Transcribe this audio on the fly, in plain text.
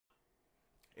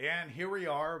And here we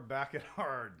are back at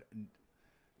our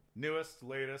newest,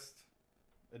 latest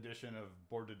edition of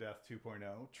Bored to Death 2.0.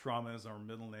 Trauma is our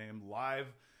middle name, live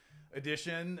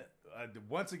edition.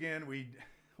 Once again, we're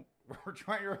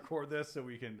trying to record this so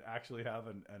we can actually have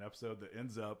an episode that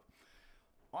ends up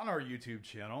on our YouTube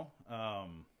channel.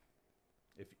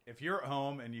 If you're at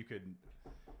home and you could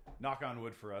knock on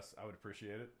wood for us, I would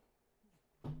appreciate it.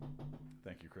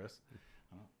 Thank you, Chris.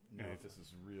 I don't know if this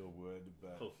is real wood,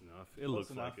 but close enough. It looks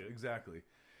like it. Exactly.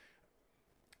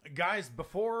 Guys,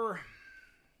 before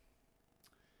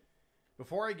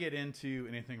I get into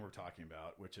anything we're talking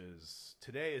about, which is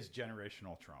today is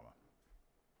generational trauma,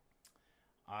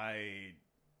 I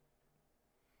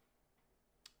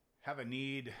have a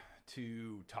need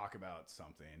to talk about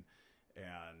something,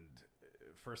 and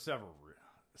for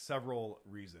several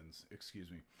reasons.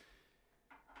 Excuse me.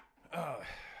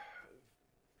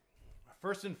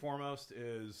 First and foremost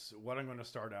is what I'm going to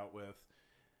start out with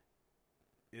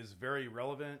is very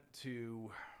relevant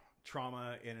to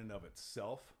trauma in and of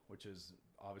itself, which is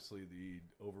obviously the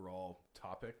overall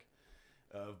topic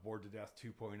of Bored to Death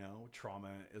 2.0.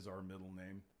 Trauma is our middle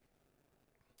name.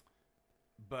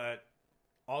 But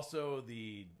also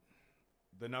the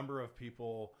number of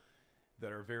people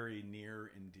that are very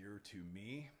near and dear to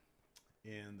me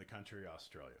in the country of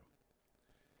Australia.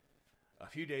 A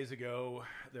few days ago,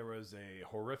 there was a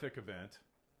horrific event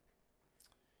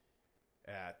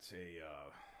at a,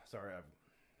 sorry,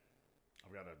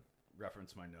 I've got to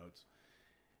reference my notes,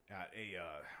 at a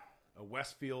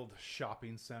Westfield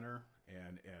shopping center,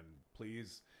 and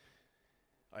please,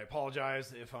 I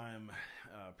apologize if I'm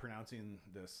pronouncing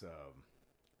this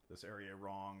area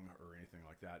wrong or anything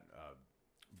like that.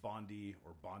 Bondi,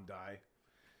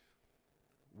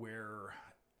 where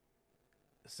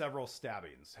several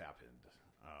stabbings happened.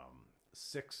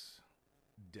 6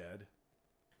 dead.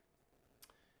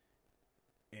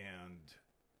 And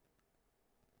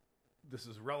this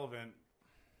is relevant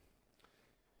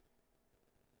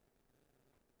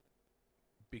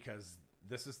because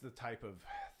this is the type of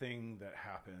thing that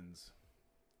happens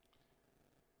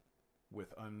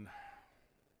with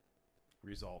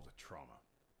unresolved trauma.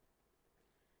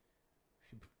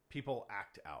 People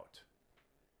act out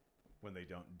when they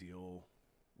don't deal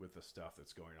with the stuff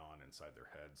that's going on inside their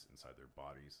heads, inside their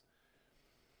bodies.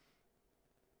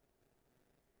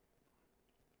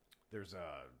 There's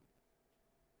a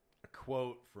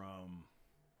quote from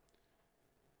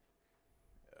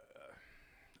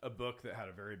a book that had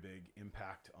a very big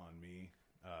impact on me,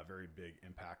 a very big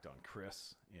impact on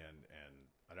Chris, and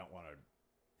I don't want to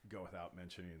go without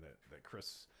mentioning that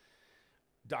Chris,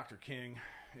 Dr. King,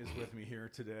 is with me here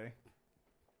today.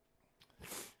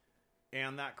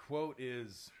 And that quote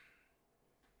is,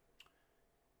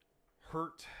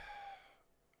 "Hurt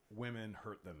women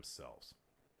hurt themselves.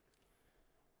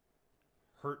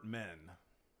 Hurt men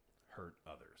hurt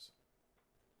others."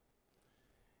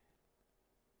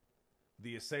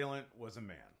 The assailant was a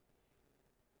man.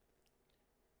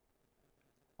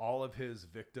 All of his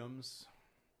victims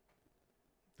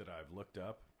that I've looked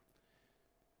up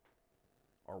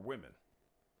are women.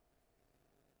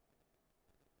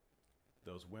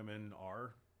 Those women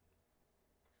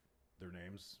their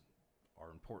names are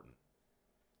important.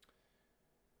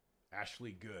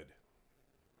 Ashley Good,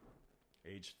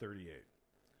 age 38.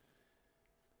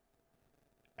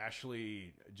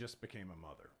 Ashley just became a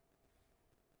mother.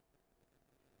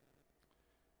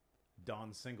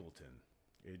 Don Singleton,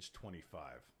 age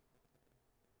 25.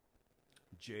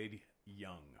 Jade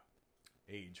Young,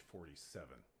 age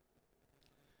 47.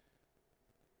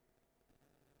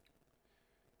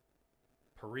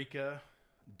 Parika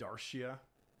Darshia,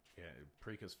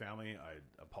 Parika's family, I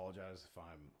apologize if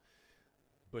I'm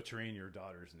butchering your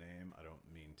daughter's name. I don't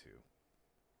mean to.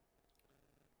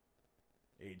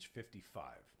 Age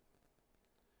 55.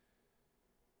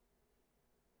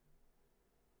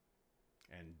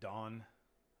 And Don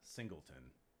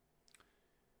Singleton,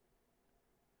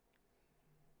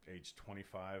 age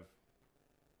 25.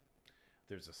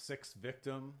 There's a 6th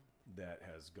victim that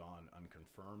has gone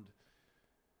unconfirmed.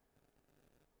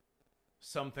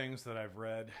 Some things that I've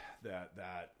read that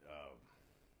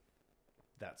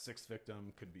 6th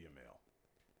victim could be a male.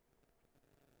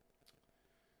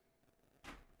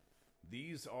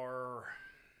 These are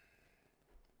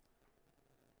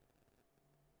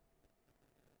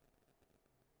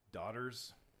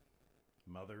daughters,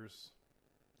 mothers,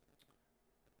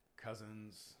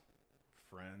 cousins,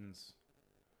 friends,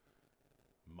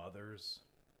 mothers.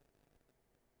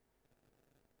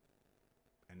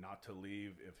 And not to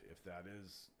leave, if that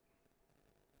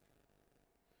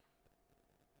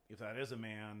is a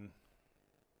man,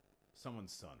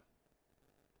 someone's son.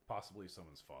 possibly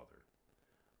someone's father.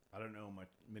 I don't know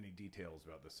many details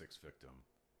about the sixth victim.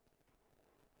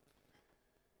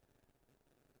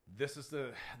 This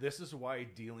is why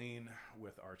dealing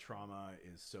with our trauma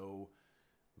is so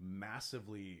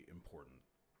massively important.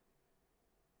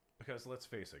 Because let's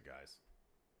face it, guys.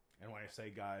 And when I say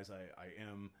guys, I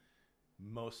am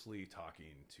mostly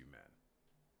talking to men.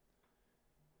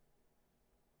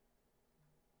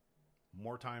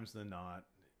 More times than not,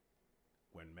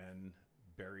 when men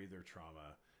bury their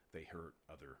trauma, they hurt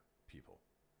other people.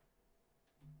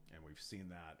 And we've seen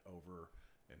that over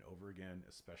and over again,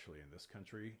 especially in this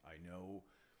country. I know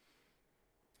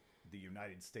the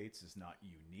United States is not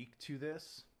unique to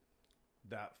this.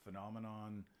 That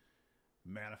phenomenon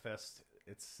manifests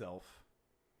itself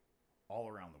all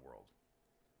around the world.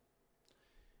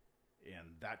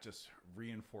 And that just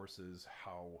reinforces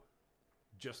how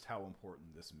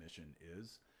important this mission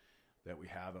is that we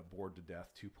have at Bored to Death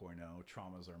 2.0.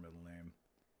 Trauma is our middle name.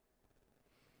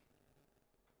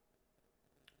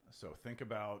 So think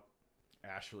about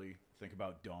Ashley, think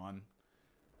about Dawn,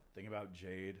 think about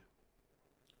Jade,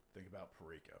 think about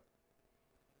Parika.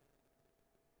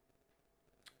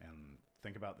 And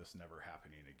think about this never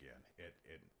happening again.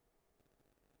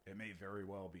 It may very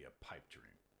well be a pipe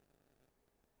dream.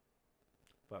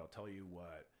 But I'll tell you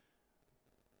what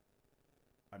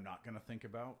I'm not going to think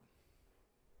about.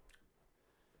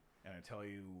 And I tell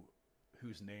you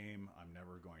whose name I'm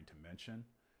never going to mention.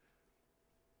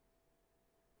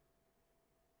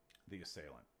 The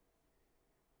assailant.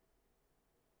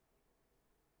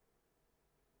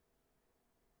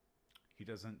 He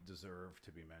doesn't deserve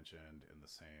to be mentioned in the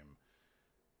same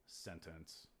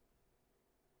sentence,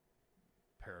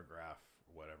 paragraph,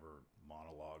 whatever,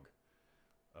 monologue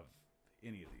of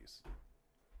any of these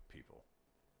people.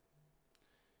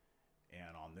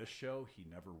 And on this show, he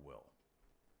never will.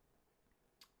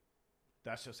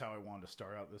 That's just how I wanted to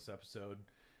start out this episode.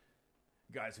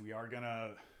 Guys, we are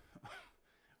gonna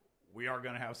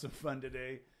have some fun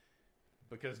today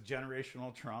because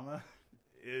generational trauma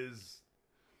is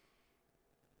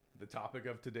the topic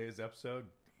of today's episode.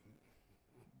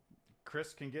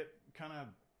 Chris can get kind of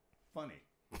funny.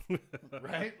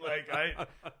 Right? Like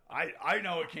I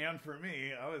know it can for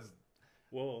me.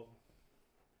 Well,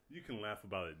 you can laugh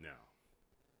about it now.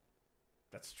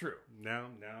 That's true. Now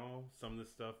some of the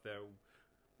stuff that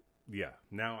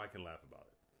now I can laugh about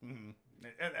it. Mm-hmm.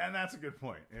 And that's a good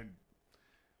point. And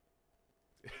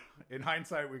in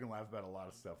hindsight, we can laugh about a lot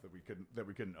of stuff that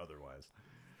we couldn't otherwise.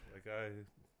 Like I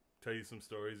tell you some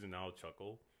stories and I'll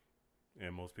chuckle,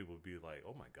 and most people would be like,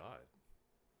 "Oh my god,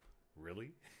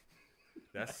 really?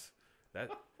 That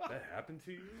happened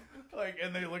to you?" Like,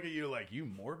 and they look at you like, "You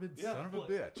morbid son of a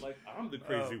bitch!" Like I'm the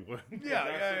crazy one.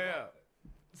 Yeah.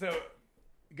 So,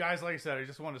 guys, like I said, I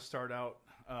just wanted to start out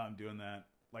doing that.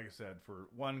 Like I said, for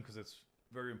one, because it's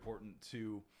very important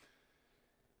to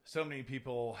so many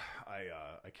people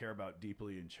I care about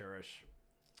deeply and cherish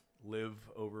live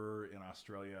over in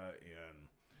Australia, and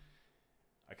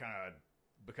I kind of,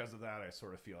 because of that, I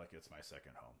sort of feel like it's my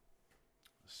second home.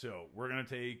 So we're going to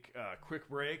take a quick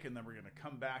break, and then we're going to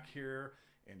come back here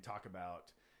and talk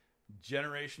about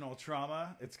generational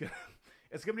trauma. It's going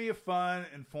to be a fun,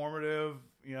 informative,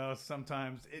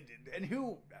 sometimes and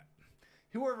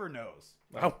whoever knows,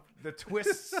 like, the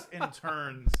twists and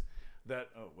turns that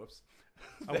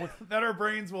that our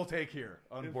brains will take here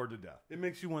on Bored to Death. It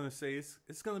makes you want to say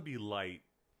it's going to be light.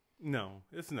 No,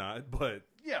 it's not. But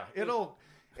yeah, it'll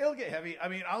get heavy. I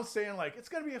mean, I was saying like it's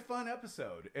going to be a fun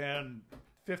episode, and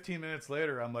 15 minutes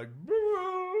later, I'm like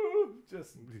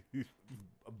just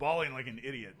bawling like an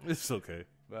idiot. It's okay.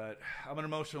 But I'm an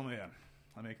emotional man.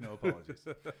 I make no apologies.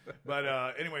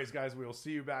 But anyways, guys, we will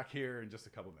see you back here in just a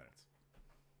couple minutes.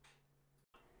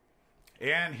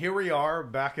 And here we are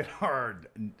back at our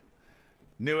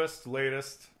newest,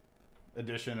 latest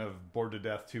edition of Bored to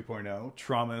Death 2.0.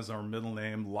 Trauma is our middle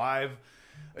name, live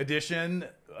edition.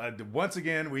 Once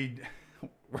again,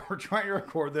 we're trying to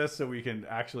record this so we can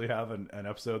actually have an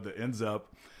episode that ends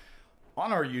up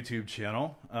on our YouTube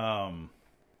channel.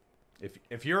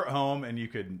 If you're at home and you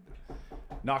could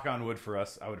knock on wood for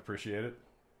us, I would appreciate it.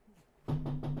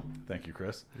 Thank you,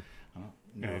 Chris. I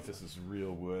don't know if this is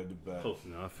real wood, but close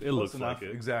enough. It looks like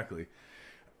it. Exactly.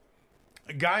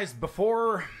 Guys,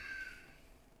 before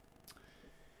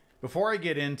I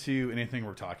get into anything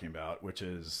we're talking about, which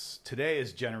is today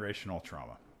is generational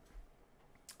trauma,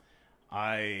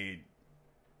 I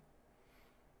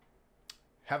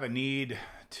have a need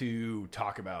to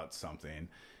talk about something,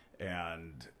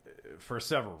 and for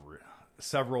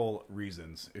several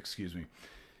reasons. Excuse me.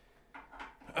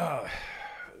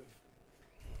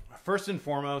 first and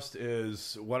foremost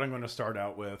is what I'm going to start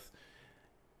out with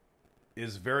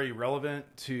is very relevant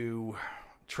to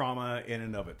trauma in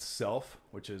and of itself,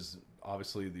 which is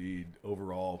obviously the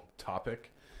overall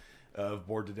topic of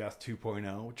Bored to Death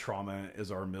 2.0. Trauma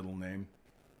is our middle name.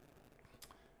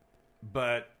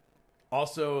 But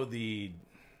also the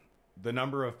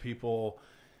number of people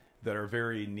that are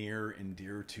very near and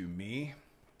dear to me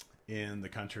in the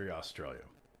country Australia.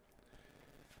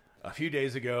 A few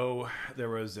days ago, there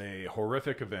was a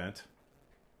horrific event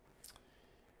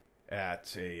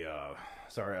at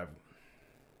sorry,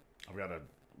 I've got to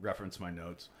reference my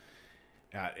notes,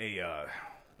 at a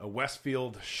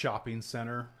Westfield shopping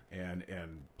center,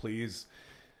 and please,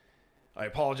 I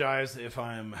apologize if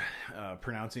I'm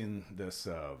pronouncing this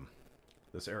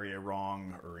this area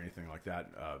wrong or anything like that.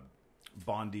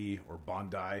 Bondi or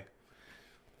Bondi,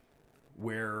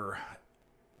 where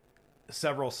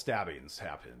several stabbings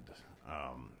happened,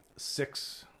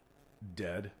 6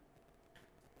 dead,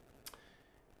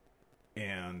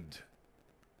 and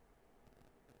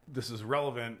this is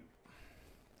relevant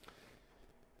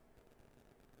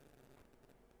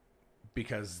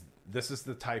because this is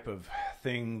the type of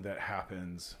thing that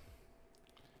happens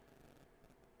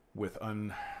with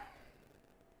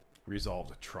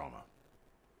unresolved trauma.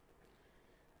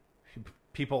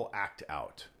 People act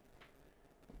out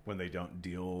when they don't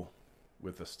deal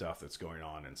with the stuff that's going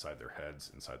on inside their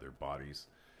heads, inside their bodies.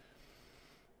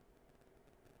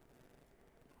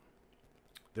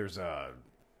 There's a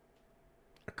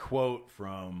quote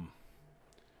from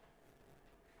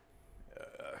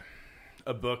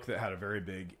a book that had a very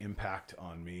big impact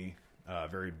on me, a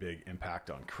very big impact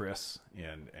on Chris,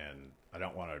 and I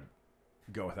don't want to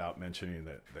go without mentioning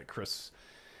that Chris,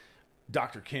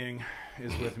 Dr. King,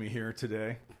 is with me here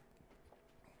today.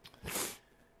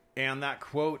 And that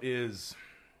quote is,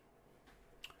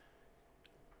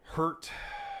 "Hurt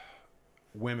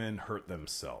women hurt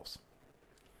themselves.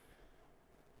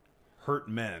 Hurt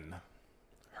men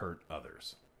hurt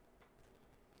others."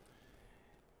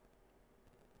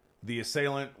 The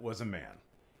assailant was a man.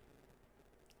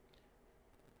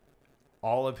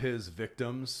 All of his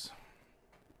victims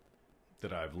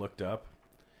that I've looked up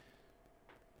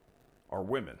are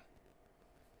women.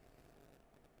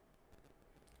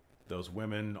 Those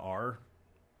women are,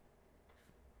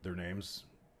 their names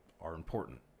are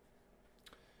important.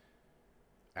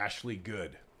 Ashley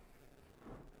Good,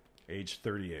 age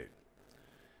 38.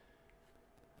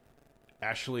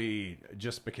 Ashley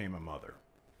just became a mother.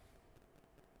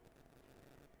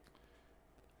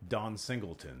 Don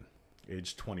Singleton,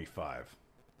 age 25.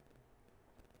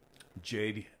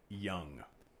 Jade Young,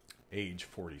 age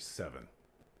 47.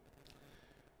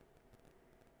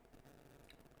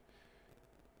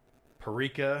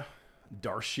 Parika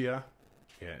Darshia,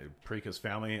 Parika's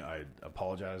family, I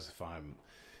apologize if I'm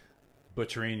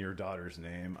butchering your daughter's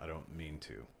name. I don't mean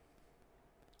to.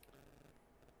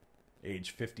 Age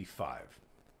 55.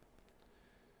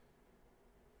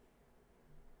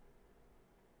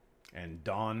 And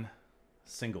Don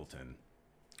Singleton,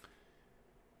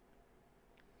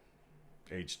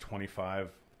 age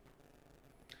 25.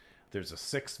 There's a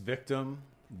 6th victim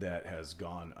that has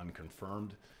gone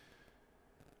unconfirmed.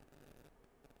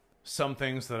 Some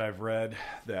things that I've read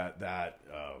that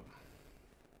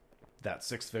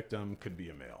 6th victim could be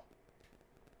a male.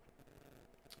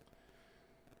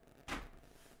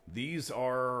 These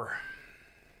are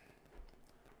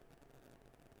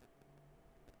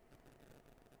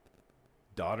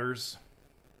daughters,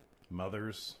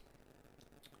 mothers,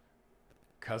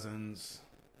 cousins,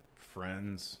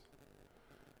 friends,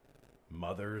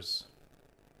 mothers,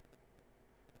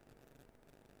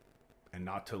 and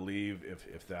not to leave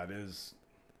if that is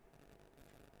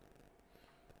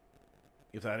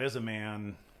a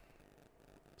man,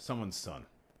 someone's son,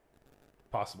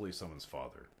 possibly someone's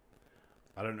father.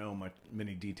 I don't know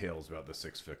many details about the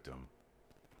 6th victim.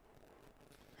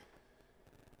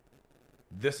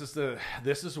 This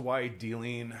is why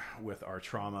dealing with our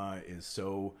trauma is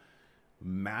so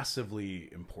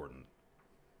massively important.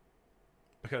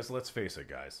 Because let's face it,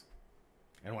 guys.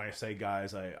 And when I say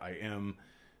guys, I am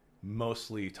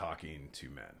mostly talking to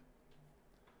men.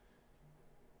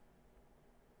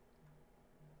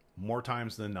 More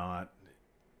times than not,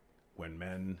 when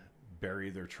men bury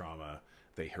their trauma,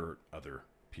 they hurt other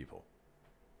people.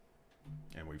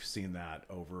 And we've seen that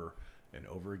over and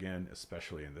over again,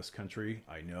 especially in this country.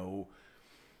 I know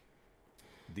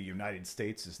the United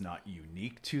States is not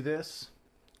unique to this.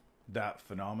 That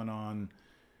phenomenon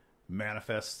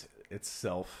manifests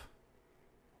itself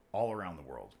all around the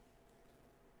world.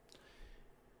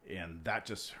 And that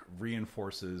just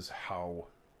reinforces how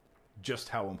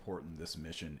important this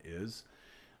mission is.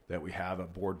 that we have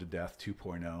at Bored to Death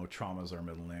 2.0. Trauma is our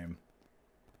middle name.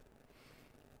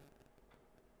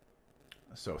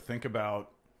 So think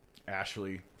about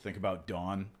Ashley. Think about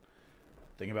Dawn.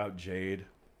 Think about Jade.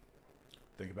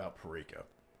 Think about Parika.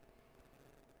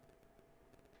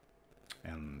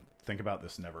 And think about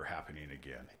this never happening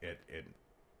again. It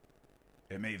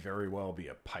may very well be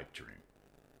a pipe dream.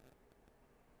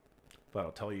 But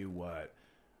I'll tell you what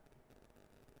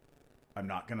I'm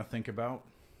not going to think about.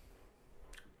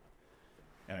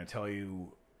 And I tell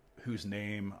you whose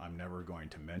name I'm never going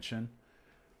to mention.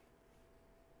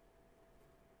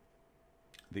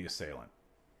 The assailant.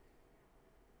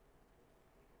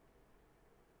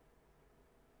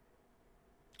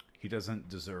 He doesn't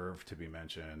deserve to be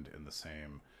mentioned in the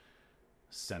same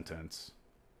sentence,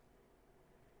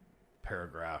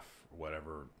 paragraph,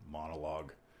 whatever,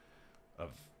 monologue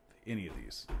of any of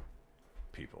these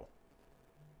people.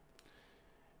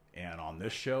 And on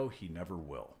this show, he never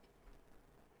will.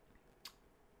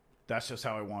 That's just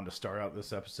how I wanted to start out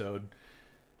this episode.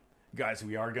 Guys,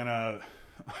 we are gonna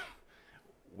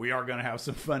have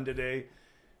some fun today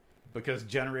because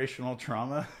generational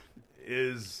trauma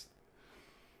is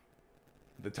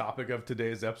the topic of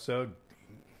today's episode.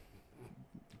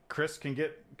 Chris can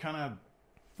get kind of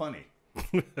funny,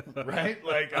 right?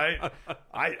 Like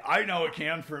I know it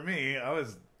can for me.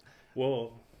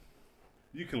 Well,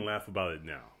 you can laugh about it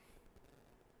now.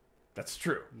 That's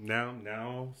true.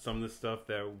 Now, some of the stuff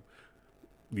that,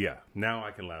 now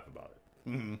I can laugh about it.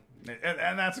 Mm-hmm.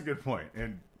 And that's a good point.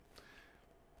 And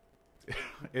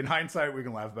in hindsight, we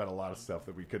can laugh about a lot of stuff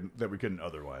that we couldn't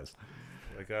otherwise.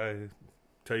 Like I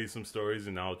tell you some stories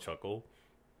and I'll chuckle,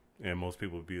 and most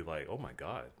people would be like, "Oh my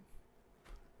god,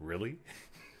 really?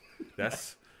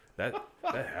 that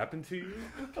happened to you?"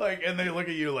 Like, and they look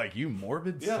at you like, "You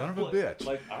morbid son of a bitch!"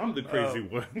 Like I'm the crazy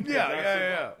one.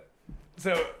 Yeah.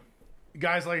 So,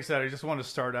 guys, like I said, I just want to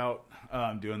start out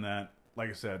doing that. Like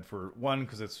I said, for one,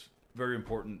 because it's very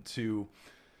important to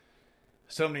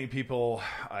so many people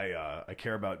I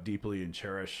care about deeply and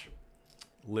cherish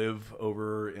live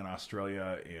over in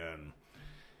Australia, and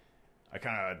I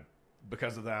kind of,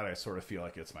 because of that, I sort of feel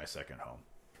like it's my second home.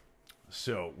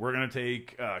 So we're going to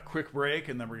take a quick break,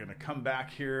 and then we're going to come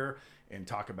back here and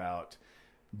talk about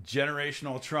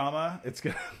generational trauma. It's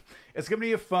gonna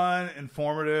be a fun,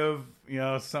 informative,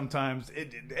 sometimes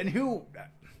and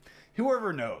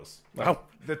whoever knows, like,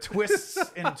 the twists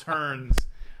and turns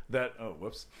that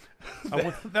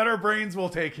that our brains will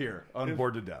take here on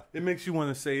Bored to Death. It makes you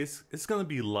want to say it's gonna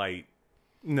be light.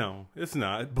 No, it's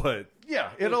not. But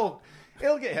yeah, it'll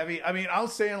get heavy. I mean, I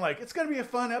was saying like it's gonna be a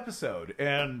fun episode,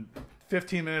 and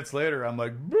 15 minutes later, I'm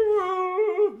like,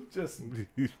 just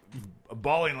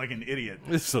bawling like an idiot.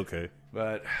 It's okay.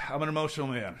 But I'm an emotional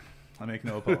man. I make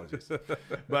no apologies.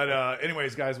 But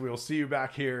anyways, guys, we'll see you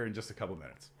back here in just a couple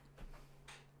minutes.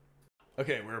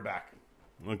 Okay, we're back.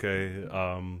 Okay.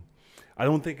 I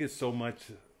don't think it's so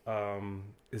much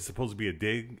it's supposed to be a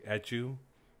dig at you.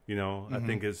 Mm-hmm. I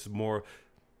think it's more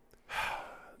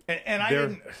and I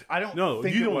don't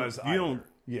think it was either. You don't.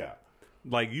 Yeah.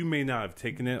 Like, you may not have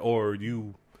taken it, or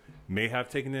you may have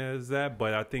taken it as that,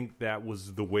 but I think that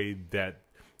was the way that,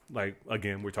 like,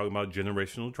 again, we're talking about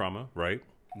generational trauma, right?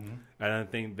 Mm-hmm. And I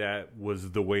think that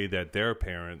was the way that their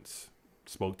parents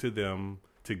spoke to them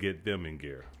to get them in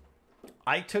gear.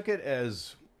 I took it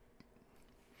as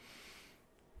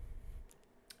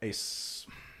a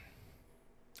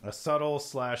subtle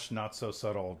 / not so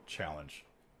subtle challenge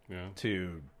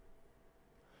to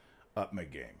up my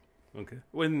game. Okay.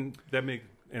 That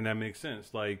makes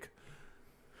sense. Like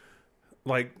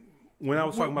when I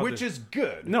was talking about which is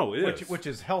good. No, it is. Which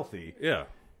is healthy. Yeah.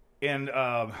 And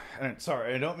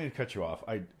sorry, I don't mean to cut you off.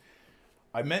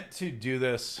 I meant to do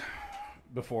this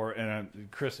before, and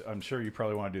Chris, I'm sure you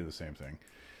probably want to do the same thing.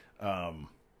 And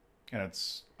I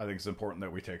think it's important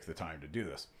that we take the time to do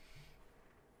this.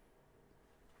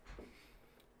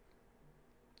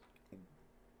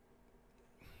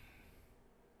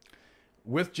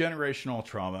 With generational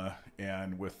trauma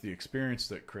and with the experience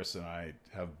that Chris and I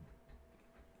have,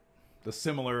 the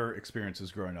similar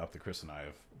experiences growing up that Chris and I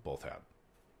have both had,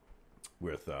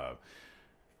 with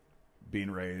being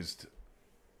raised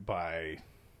by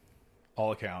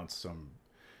all accounts some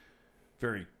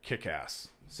very kick-ass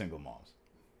single moms.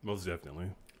 Most definitely.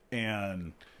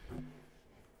 And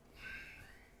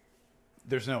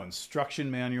there's no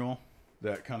instruction manual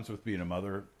that comes with being a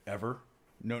mother ever.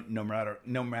 No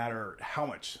matter how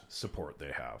much support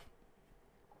they have.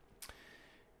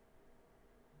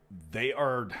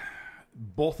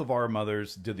 Both of our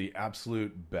mothers did the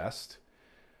absolute best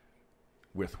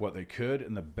with what they could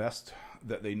and the best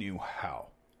that they knew how.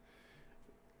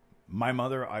 My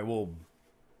mother, I will,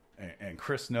 and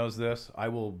Chris knows this, I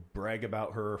will brag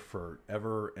about her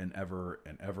forever and ever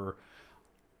and ever.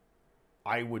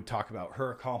 I would talk about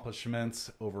her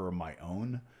accomplishments over my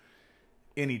own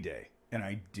any day, and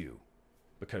I do,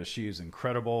 because she is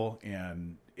incredible,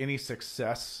 and any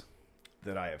success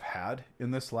that I have had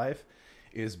in this life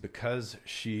is because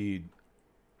she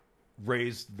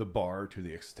raised the bar to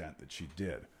the extent that she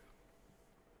did.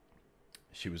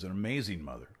 She was an amazing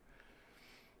mother.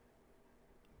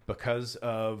 Because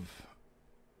of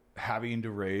having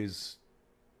to raise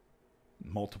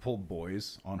multiple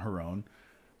boys on her own,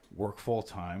 work full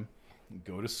time,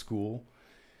 go to school,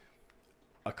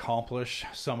 accomplish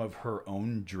some of her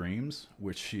own dreams,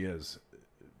 which she has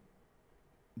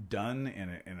done,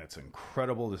 and it's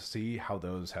incredible to see how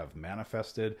those have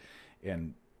manifested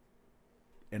and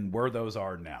where those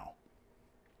are now.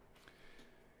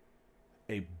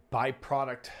 A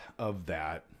byproduct of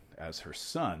that, as her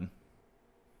son,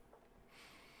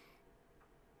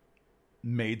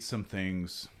 made some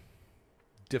things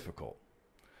difficult.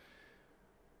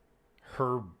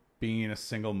 Her being a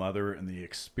single mother and the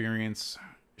experience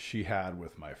she had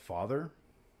with my father,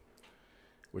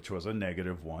 which was a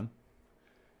negative one,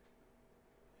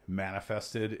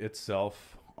 manifested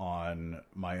itself on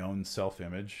my own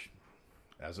self-image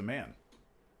as a man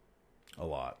a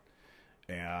lot.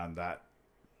 And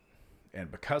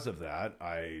because of that,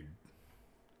 I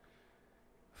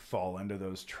fall into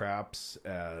those traps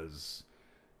as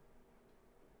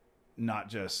not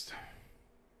just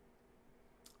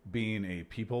being a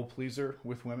people pleaser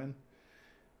with women,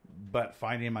 but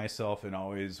finding myself in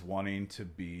always wanting to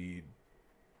be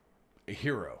a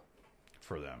hero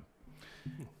for them.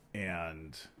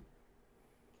 And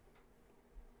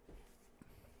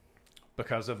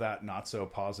because of that not so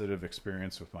positive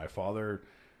experience with my father,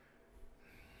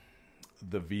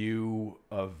 the view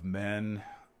of men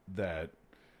that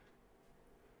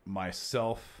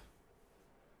myself,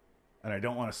 and I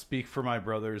don't want to speak for my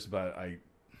brothers, but I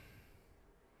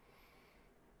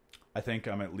think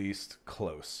I'm at least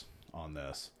close on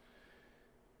this.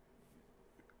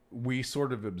 We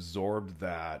sort of absorbed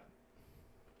that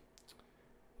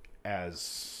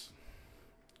as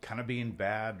kind of being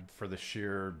bad for the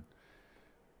sheer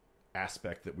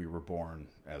aspect that we were born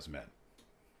as men.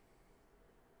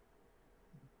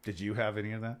 Did you have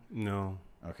any of that? No.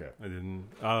 Okay. I didn't.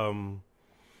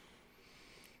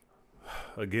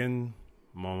 Again,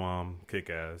 my mom, kick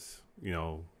ass,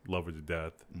 love her to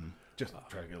death. Just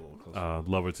try to get a little closer.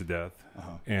 Love her to death.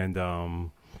 Uh-huh.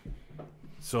 And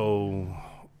so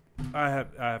I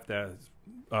have to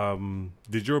ask,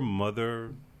 did your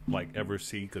mother ever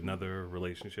seek another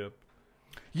relationship?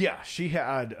 Yeah, she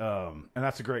had, and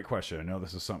that's a great question. I know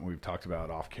this is something we've talked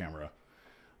about off camera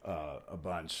a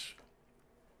bunch.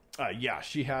 Yeah,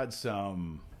 she had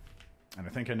some, and I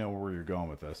think I know where you're going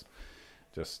with this.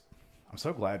 Just, I'm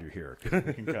so glad you're here.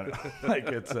 We can kind of,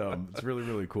 it's really,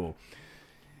 really cool.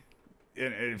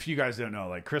 And if you guys don't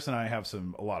know, Chris and I have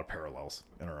a lot of parallels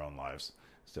in our own lives.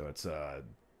 So it's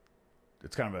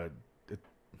kind of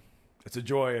it's a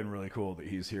joy and really cool that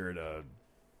he's here to,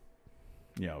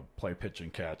 play pitch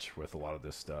and catch with a lot of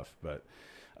this stuff. But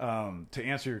to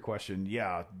answer your question,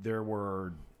 yeah, there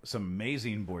were some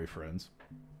amazing boyfriends.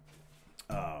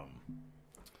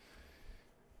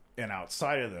 And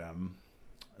outside of them,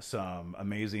 some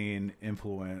amazing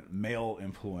male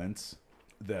influence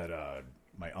that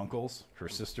my uncles, her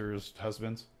sister's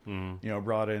husbands,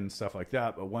 brought in, stuff like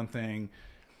that. But one thing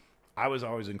I was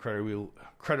always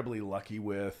incredibly lucky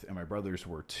with, and my brothers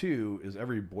were too, is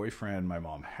every boyfriend my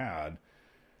mom had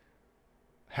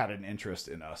an interest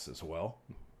in us as well.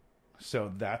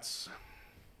 So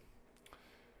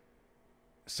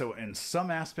in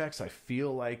some aspects, I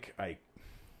feel like I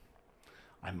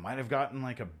might have gotten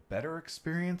a better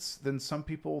experience than some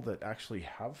people that actually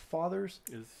have fathers.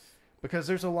 Because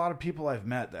there's a lot of people I've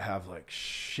met that have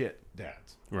shit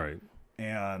dads. Right.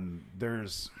 And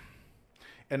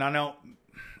and I know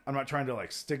I'm not trying to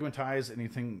stigmatize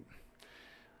anything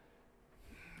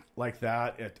like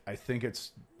that. I think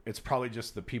it's probably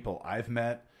just the people I've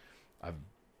met. I've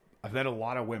met a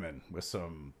lot of women with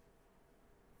some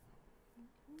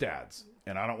dads,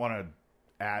 and I don't want to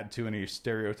add to any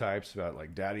stereotypes about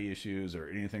daddy issues or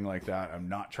anything like that. I'm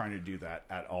not trying to do that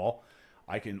at all.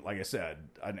 I can, like I said,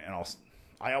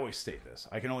 I always state this,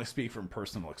 I can only speak from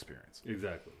personal experience.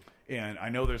 Exactly. And I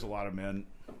know there's a lot of men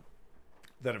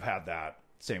that have had that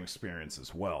same experience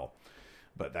as well,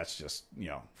 but that's just,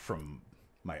 from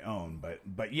my own.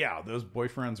 But yeah, those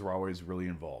boyfriends were always really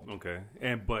involved. Okay.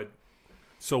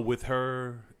 So with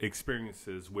her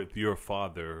experiences with your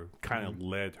father kind of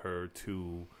led her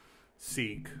to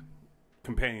seek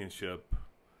companionship,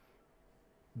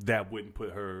 that wouldn't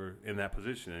put her in that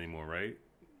position anymore, right?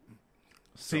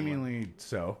 Seemingly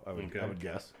so, I would Okay.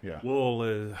 guess. Yeah.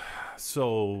 Well,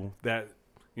 so that,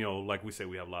 like we say,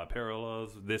 we have a lot of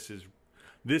parallels. This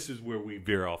is where we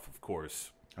veer off, of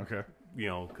course. Okay.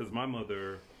 Because my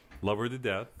mother, love her to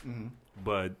death, Mm-hmm.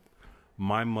 but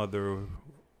my mother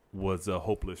was a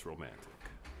hopeless romantic.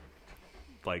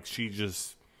 Like, she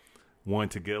just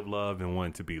wanted to give love and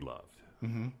wanted to be loved.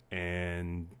 Mm-hmm.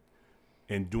 And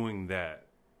in doing that,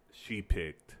 she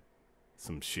picked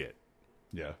some shit.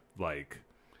 Yeah. Like,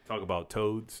 talk about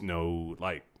toads. No,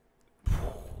 like,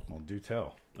 Well, do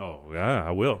tell. oh yeah,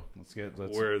 I will. Let's get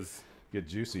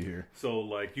juicy here. So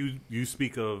like you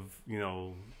speak of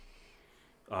the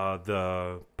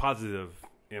positive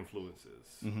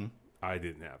influences. Mm-hmm. I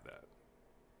didn't have that.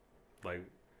 Like,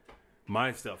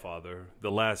 my stepfather,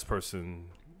 the last person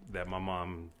that my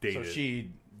mom dated. So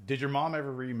did your mom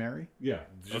ever remarry? Yeah,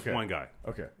 just Okay. one guy.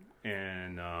 Okay.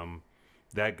 And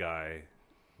that guy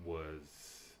was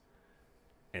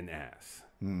an ass.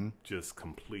 Mm-hmm. Just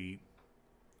complete,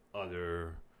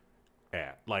 utter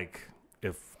ass. Like,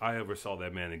 if I ever saw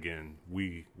that man again,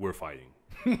 we're fighting.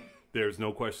 There's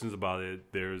no questions about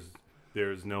it. There's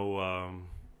no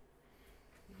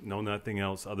nothing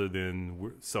else other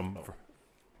than some.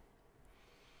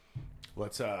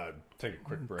 Let's take a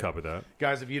quick break. Cover that.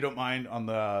 Guys, if you don't mind,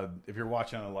 if you're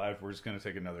watching on the live, we're just going to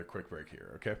take another quick break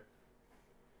here, okay?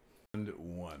 And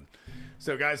one.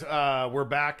 So, guys, we're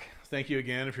back. Thank you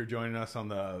again if you're joining us on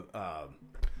the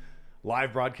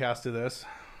live broadcast of this.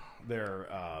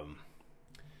 Can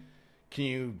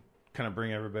you kind of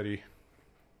bring everybody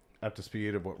up to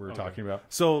speed of what we were talking about?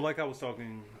 So, like I was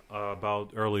talking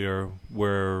about earlier,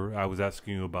 where I was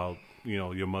asking you about,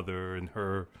 your mother and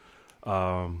her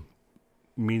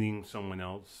meeting someone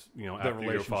else, The after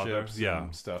your father. relationships Yeah.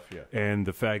 and stuff, yeah. And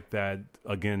the fact that,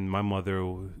 again, my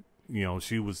mother,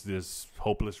 she was this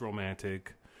hopeless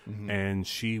romantic, Mm-hmm. and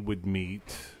she would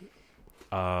meet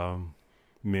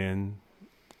men,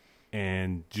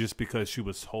 and just because she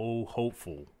was so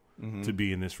hopeful Mm-hmm. to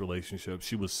be in this relationship,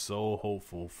 she was so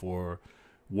hopeful for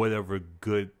whatever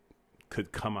good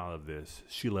could come out of this,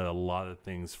 she let a lot of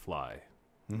things fly.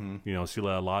 Mm-hmm. She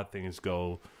let a lot of things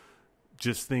go,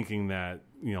 just thinking that,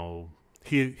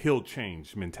 he'll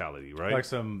change mentality, right? Like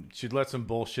she'd let some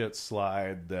bullshit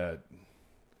slide that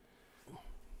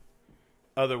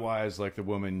otherwise, like the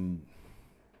woman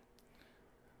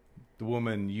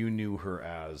you knew her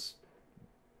as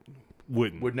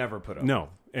would never put up. No.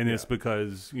 And Yeah. it's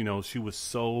because, she was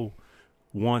so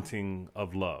wanting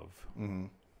of love. Mm-hmm.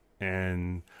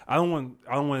 And I don't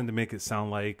want it to make it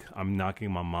sound like I'm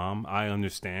knocking my mom. I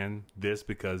understand this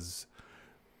because,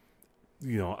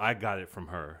 I got it from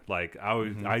her. Like,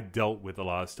 I dealt with a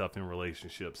lot of stuff in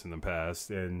relationships in the past.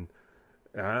 And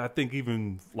I think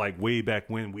even like way back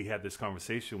when we had this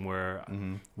conversation where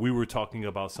we were talking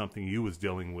about something you was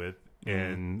dealing with.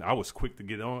 And I was quick to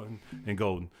get on and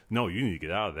go, no, you need to get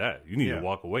out of that. You need to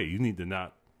walk away. You need to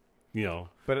not,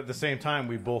 But at the same time,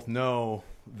 we both know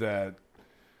that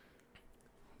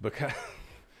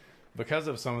because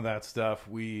of some of that stuff,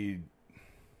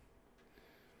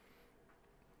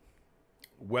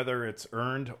 whether it's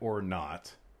earned or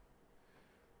not,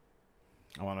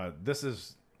 this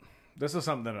is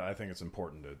something that I think it's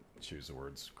important to choose the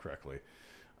words correctly,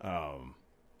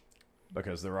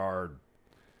 because there are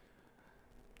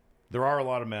a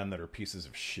lot of men that are pieces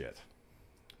of shit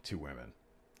to women,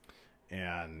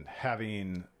 and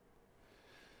having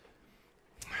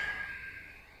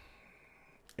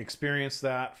experienced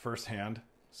that firsthand,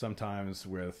 sometimes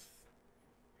with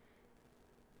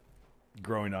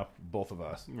growing up, both of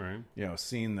us, right?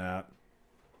 Seeing that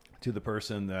to the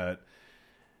person that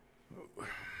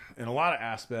in a lot of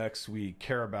aspects we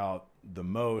care about the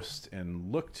most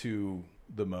and look to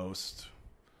the most,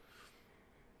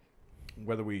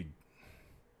 whether we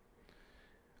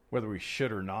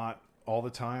should or not all the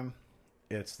time,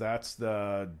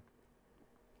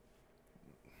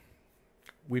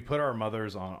 we put our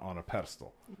mothers on a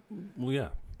pedestal. Well, yeah.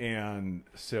 And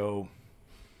so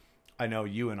I know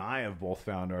you and I have both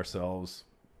found ourselves,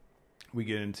 we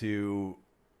get into,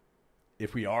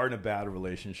 if we are in a bad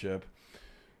relationship,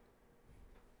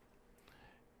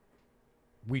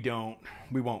 we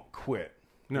won't quit.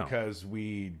 No. Because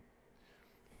we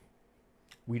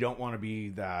don't want to be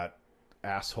that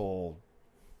asshole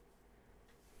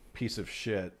piece of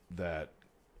shit that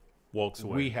Walks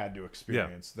away. we had to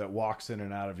experience, that walks in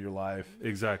and out of your life.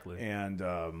 Exactly. And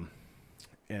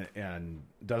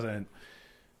doesn't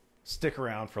stick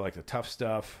around for like the tough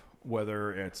stuff,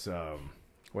 whether it's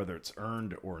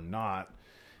earned or not,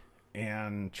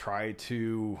 and try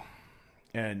to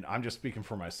and I'm just speaking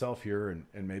for myself here,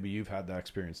 and maybe you've had that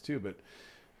experience too, but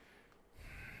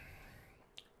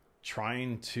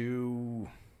trying to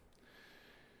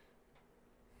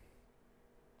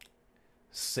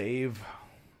save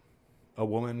a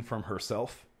woman from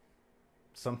herself.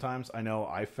 Sometimes I know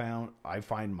I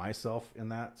find myself in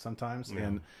that sometimes,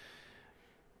 Yeah.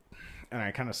 and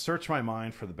I kind of search my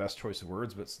mind for the best choice of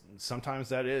words, but sometimes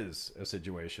that is a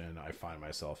situation I find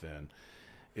myself in.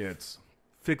 It's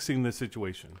Fixing the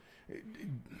situation.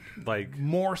 Like,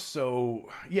 more so,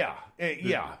 yeah,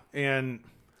 and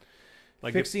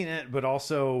like fixing it, but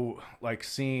also like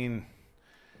seeing,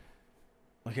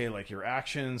 okay, like your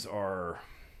actions are,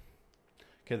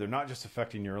 okay, they're not just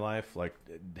affecting your life, like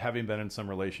having been in some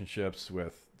relationships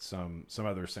with some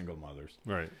other single mothers,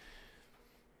 right.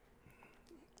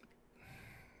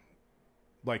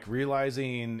 like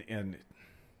realizing, and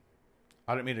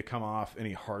I don't mean to come off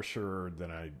any harsher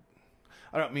than I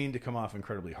don't mean to come off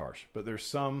incredibly harsh, but there's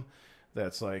some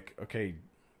that's like, okay,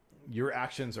 your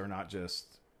actions are not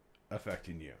just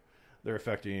affecting you. They're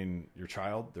affecting your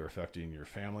child, they're affecting your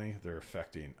family, they're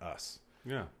affecting us.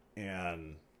 Yeah.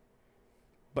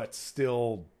 But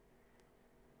still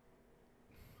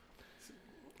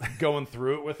going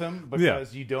through it with them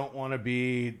because you don't want to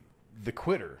be the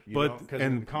quitter,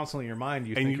 because constantly in your mind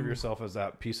you think of yourself as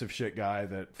that piece of shit guy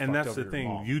that and fucked that's over the your thing,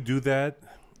 mom. you do that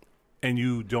and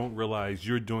you don't realize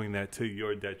you're doing that to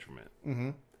your detriment. Mm-hmm.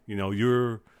 You know,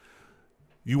 you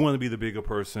want to be the bigger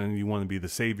person, you want to be the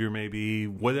savior, maybe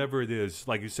whatever it is.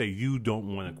 Like you say, you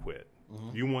don't want to quit.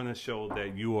 Mm-hmm. You want to show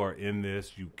that you are in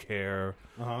this, you care,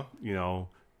 you know,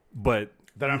 but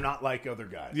that I'm not like other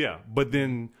guys. yeah, but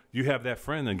then you have that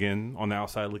friend again on the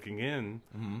outside looking in,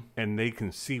 and they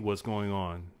can see what's going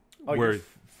on. Oh, where your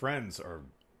friends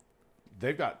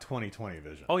they've got 20/20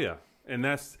 vision. oh yeah, and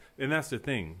that's the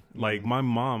thing. Like my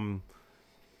mom,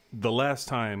 the last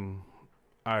time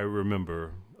I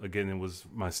remember, again, it was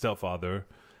my stepfather,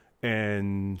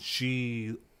 and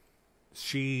she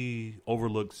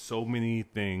overlooked so many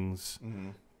things,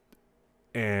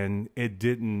 and it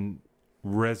didn't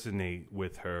resonate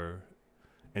with her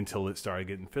until it started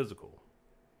getting physical.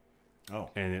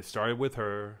 Oh. And it started with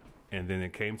her, and then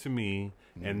it came to me,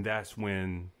 and that's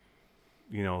when,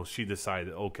 you know, she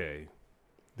decided, okay,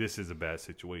 this is a bad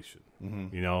situation,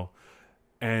 you know?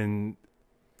 And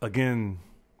again,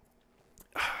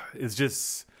 it's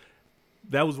just,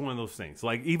 that was one of those things.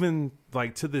 Like, even,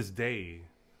 like, to this day,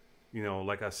 you know,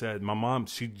 like I said, my mom,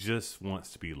 she just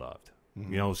wants to be loved.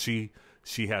 You know, she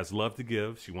has love to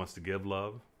give. She wants to give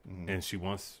love, and she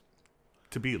wants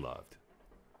to be loved.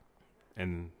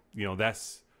 And, you know,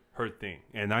 that's her thing.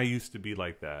 And I used to be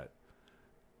like that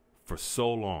for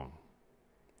so long.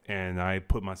 And I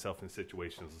put myself in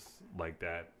situations like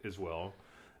that as well.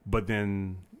 But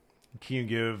then, Can you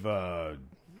give I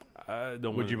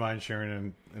don't would you mind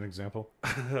sharing an example?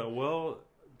 well,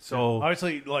 so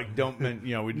Obviously, like, don't we're won't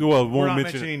not mention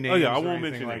mentioning it. names. Oh yeah, I or won't anything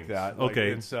mention like names. that. Like, Okay,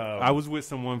 it's, I was with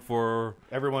someone for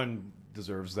everyone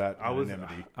deserves that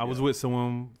anonymity. I was with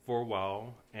someone for a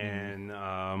while,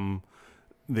 and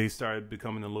they started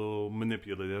becoming a little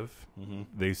manipulative.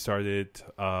 They started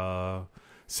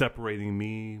separating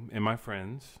me and my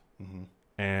friends,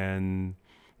 and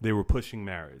they were pushing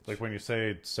marriage. Like, when you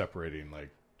say separating, like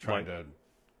trying to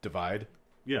divide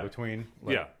yeah, between.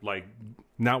 yeah, like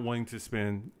not wanting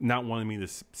me to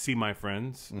see my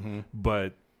friends,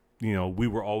 but you know, we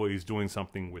were always doing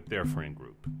something with their friend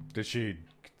group. Did she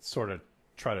sort of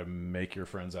try to make your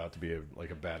friends out to be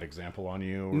a bad example on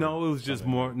you? Or No, it was just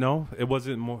something? more. No, it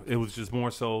wasn't more. It was just more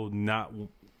so not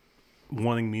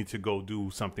wanting me to go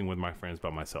do something with my friends by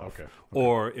myself. Okay.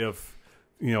 Or if,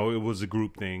 you know, it was a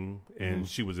group thing and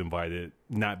she was invited,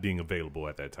 not being available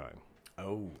at that time.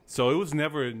 Oh. So it was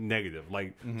never negative.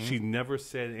 Like, she never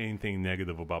said anything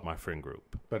negative about my friend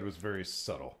group. But it was very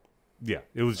subtle. Yeah,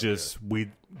 it was just we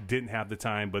didn't have the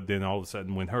time, but then all of a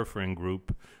sudden, when her friend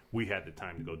group, we had the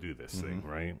time to go do this thing,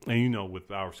 right? And you know, with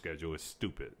our schedule, it's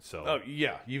stupid. So Oh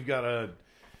yeah, you've got to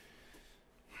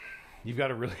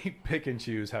really pick and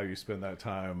choose how you spend that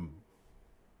time.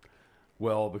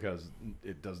 Well, because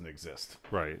it doesn't exist,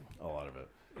 right, a lot of it.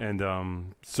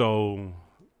 and so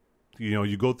you know,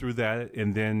 you go through that,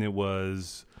 and then it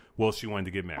was, well, she wanted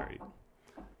to get married.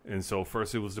 And so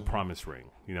first it was the promise ring.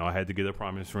 You know, I had to get a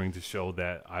promise ring to show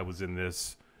that I was in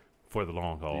this for the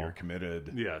long haul. You're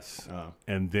committed. Yes.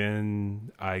 And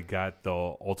then I got the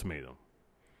ultimatum.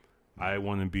 I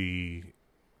want to be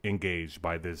engaged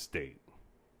by this date.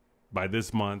 By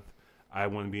this month, I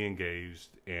want to be engaged.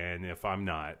 And if I'm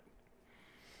not,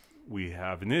 we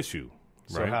have an issue.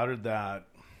 So right? how did that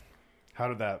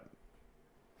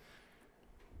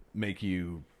make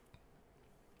you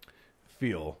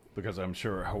feel? Because I'm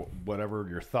sure whatever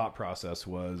your thought process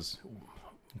was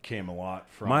came a lot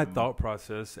from... My thought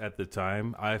process at the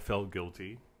time, I felt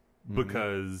guilty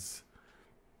because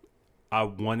I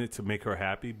wanted to make her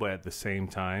happy, but at the same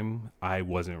time, I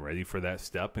wasn't ready for that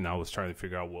step, and I was trying to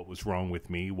figure out what was wrong with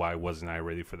me. Why wasn't I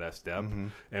ready for that step?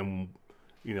 And,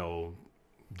 you know,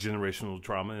 generational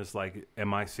trauma is like,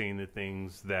 am I seeing the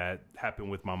things that happen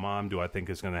with my mom? Do I think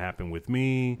it's going to happen with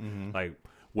me? Like,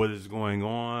 what is going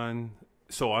on?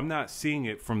 So I'm not seeing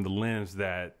it from the lens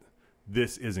that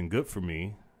this isn't good for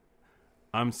me.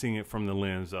 I'm seeing it from the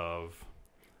lens of,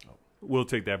 we'll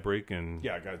take that break and...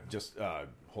 Yeah, I got just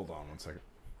hold on one second.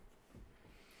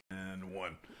 And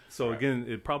one. So again,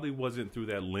 it probably wasn't through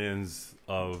that lens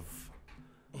of,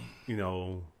 you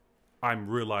know, I'm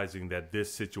realizing that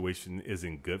this situation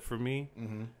isn't good for me.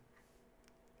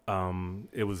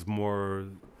 It was more,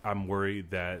 I'm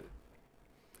worried that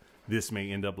this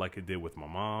may end up like it did with my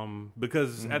mom.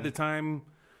 Because at the time,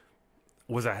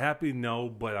 was I happy? No,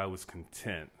 but I was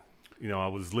content. You know, I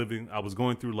was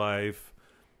going through life.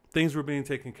 Things were being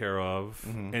taken care of.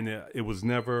 And it was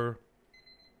never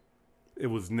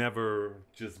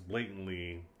just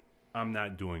blatantly, I'm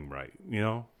not doing right, you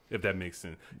know? If that makes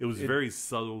sense. It was very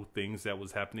subtle things that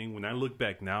was happening. When I look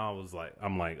back now,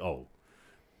 I'm like, oh,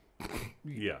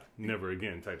 yeah, never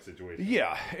again type situation.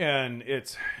 Yeah, and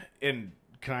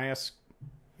can I ask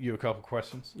you a couple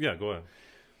questions? Yeah, go ahead.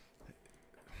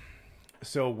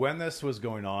 So when this was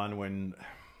going on, when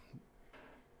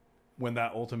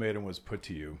that ultimatum was put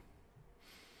to you,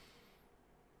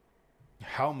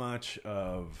 how much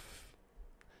of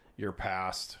your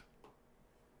past,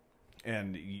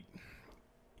 and you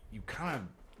kind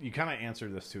of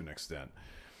answered this to an extent,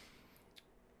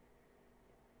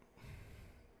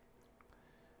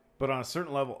 but on a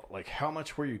certain level, like how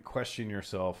much were you questioning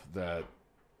yourself that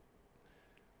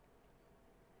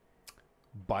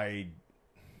by...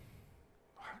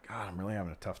 God, I'm really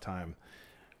having a tough time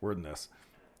wording this.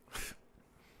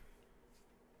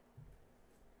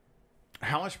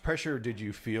 How much pressure did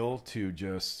you feel to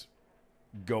just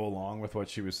go along with what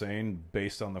she was saying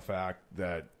based on the fact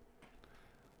that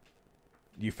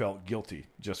you felt guilty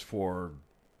just for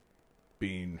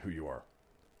being who you are?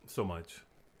 So much.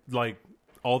 Like,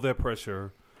 all that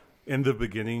pressure in the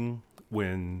beginning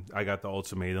when I got the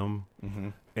ultimatum,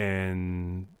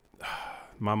 and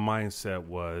my mindset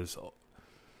was...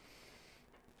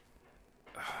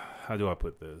 How do I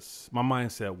put this? My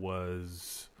mindset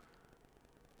was,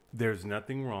 there's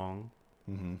nothing wrong.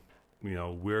 You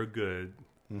know, we're good.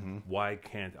 Why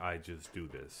can't I just do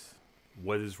this?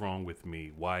 What is wrong with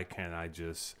me? Why can't I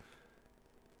just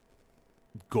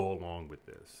go along with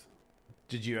this?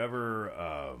 Did you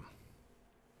ever,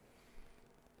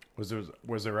 was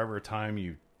there ever a time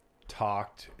you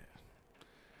talked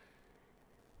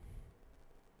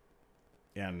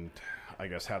and I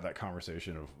guess have that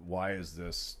conversation of why is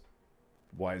this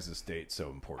date so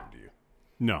important to you?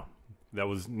 No,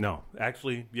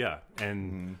 actually, yeah.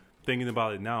 And thinking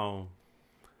about it now,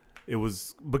 it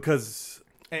was because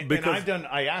and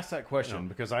I asked that question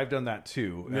because I've done that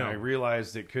too. And I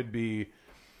realized it could be,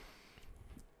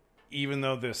 even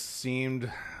though this seemed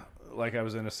like I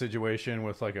was in a situation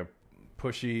with like a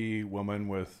pushy woman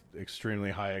with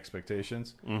extremely high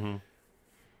expectations,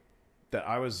 that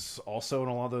I was also in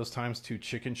a lot of those times too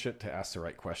chicken shit to ask the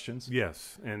right questions.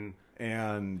 Yes. And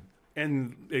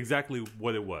exactly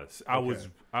what it was. I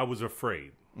was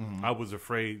afraid. I was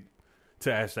afraid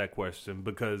to ask that question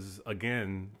because,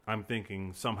 again, I'm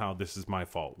thinking somehow this is my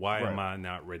fault. Why am I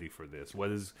not ready for this?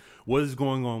 What is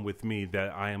going on with me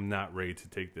that I am not ready to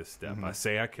take this step? I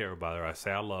say I care about her. I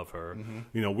say I love her.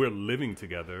 You know, we're living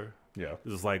together. Yeah.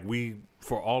 It's like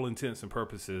for all intents and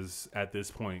purposes, at this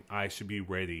point, I should be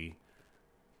ready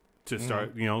to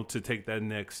start, you know, to take that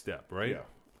next step, right? Yeah.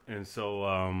 And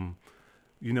so,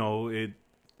 you know, and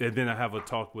then I have a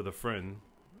talk with a friend,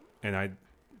 and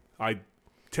I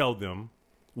tell them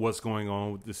what's going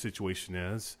on, what the situation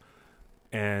is,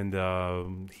 and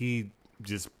he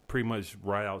just pretty much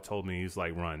right out told me, he's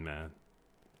like, run, man.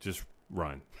 Just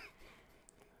run.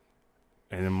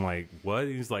 And I'm like, what?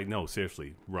 He's like, no,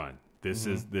 seriously, run. This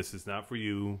is not for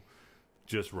you.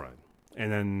 Just run.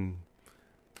 And then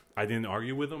I didn't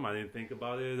argue with him. I didn't think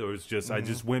about it. Or it's just, I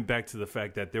just went back to the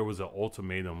fact that there was an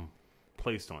ultimatum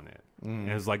placed on it. And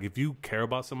it's like, if you care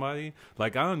about somebody,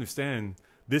 like, I understand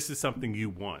this is something you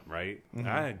want, right?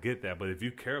 I get that. But if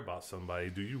you care about somebody,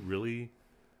 do you really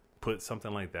put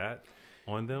something like that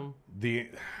on them? The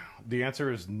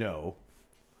answer is no.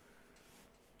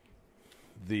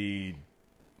 I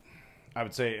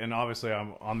would say, and obviously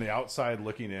I'm on the outside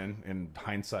looking in, and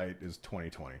hindsight is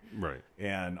 20/20. Right.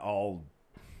 And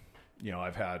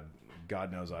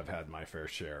God knows I've had my fair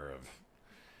share of,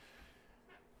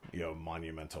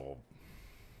 monumental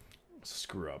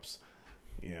screw ups.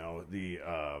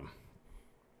 I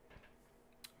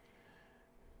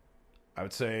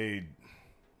would say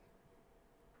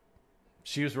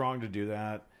she was wrong to do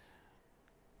that.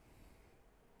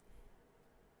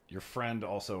 Your friend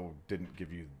also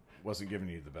wasn't giving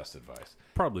you the best advice.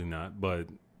 Probably not, but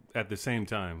at the same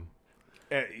time,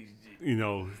 Uh,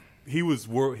 he was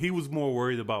more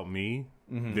worried about me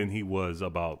than he was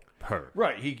about her.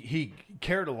 Right. He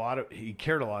cared a lot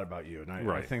about you, and I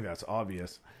Right. think that's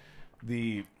obvious.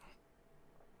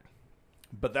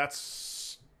 But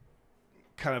that's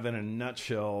kind of in a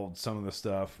nutshell some of the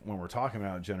stuff when we're talking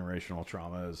about generational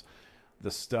trauma is the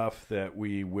stuff that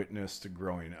we witnessed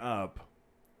growing up,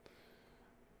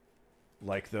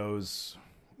 like those,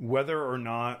 whether or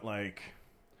not, like,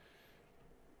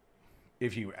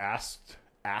 if you asked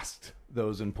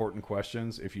those important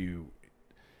questions, if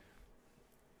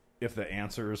the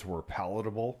answers were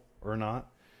palatable or not,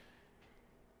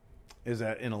 is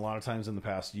that in a lot of times in the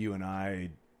past, you and I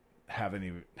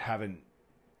haven't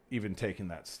even taken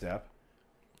that step.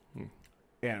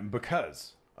 And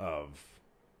because of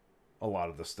a lot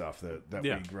of the stuff that we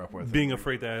grew up with. Being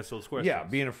afraid to ask those questions. Yeah,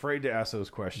 being afraid to ask those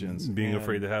questions. Being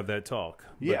afraid to have that talk.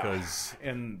 Yeah. Because,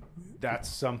 and that's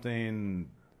something...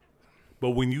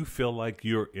 But when you feel like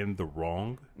you're in the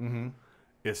wrong,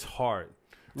 it's hard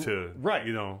to, Right.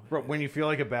 When you feel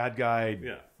like a bad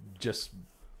guy just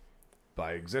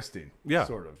by existing. Yeah.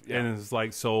 Sort of. Yeah. And it's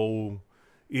like, so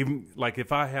even like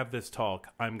if I have this talk,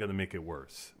 I'm going to make it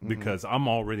worse because I'm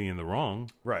already in the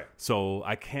wrong. Right. So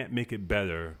I can't make it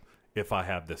better if I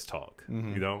have this talk,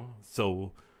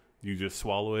 So you just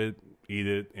swallow it, eat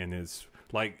it. And it's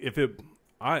like, if it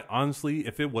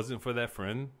wasn't for that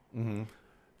friend,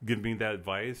 give me that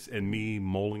advice and me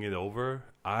mulling it over,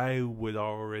 I would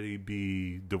already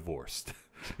be divorced,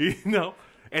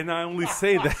 And I only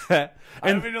say that.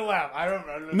 I don't mean to laugh. I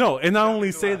don't No, and I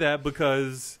only say that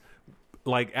because,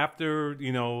 like, after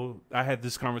I had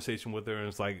this conversation with her, and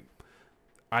it's like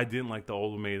I didn't like the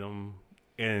ultimatum,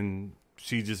 and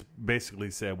she just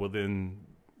basically said, "Well, then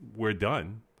we're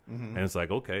done." And it's like,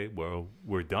 okay, well,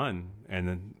 we're done, and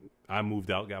then I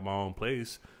moved out, got my own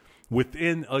place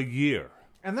within a year.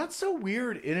 And that's so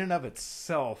weird in and of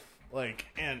itself. Like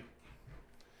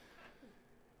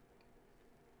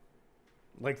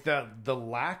the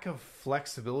lack of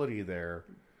flexibility there.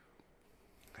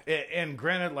 And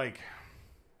granted, like,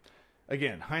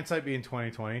 again, hindsight being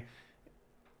 2020,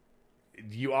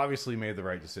 you obviously made the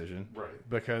right decision. Right.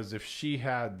 Because if she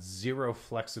had zero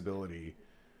flexibility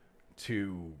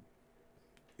to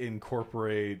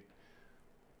incorporate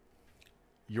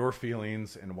your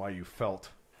feelings and why you felt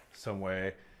some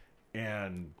way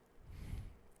and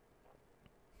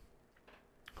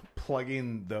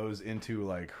plugging those into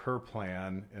like her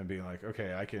plan and being like,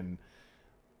 okay, I can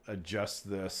adjust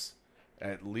this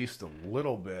at least a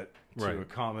little bit to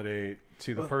accommodate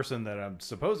to the person that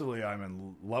I'm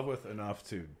in love with enough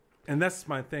to, and that's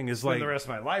my thing is spend like the rest of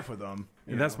my life with them.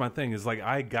 And that's my thing is like,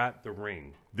 I got the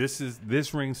ring.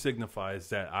 This ring signifies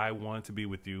that I want to be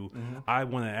with you. I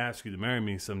want to ask you to marry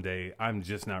me someday. I'm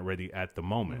just not ready at the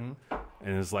moment.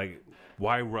 And it's like,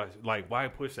 why rush? Like, why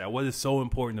push that? What is so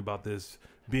important about this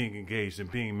being engaged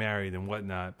and being married and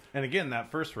whatnot? And again,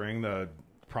 that first ring, the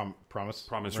promise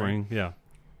ring, yeah,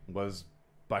 was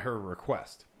by her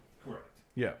request. correct.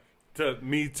 Yeah. To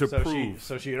prove.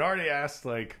 So she had already asked,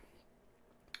 like,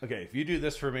 okay, if you do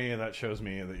this for me, that shows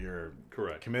me that you're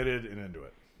Correct. committed and into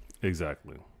it.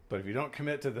 Exactly. But if you don't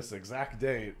commit to this exact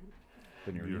date,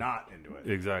 then you're not into it.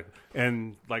 Exactly.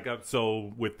 And like,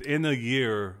 so within a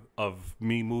year of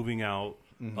me moving out,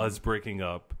 us breaking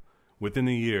up, within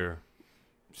a year,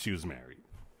 she was married.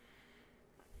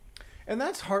 And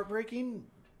that's heartbreaking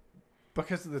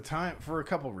because of the time, for a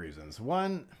couple reasons.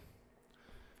 One,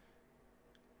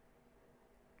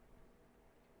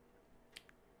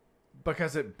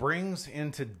 because it brings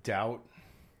into doubt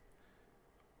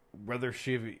whether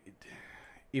she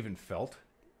even felt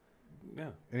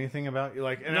anything about you.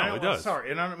 Like, and No, it does. Sorry,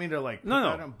 and I don't mean to like,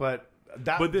 No. but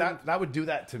that would do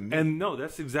that to me. And no,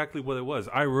 that's exactly what it was.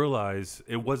 I realized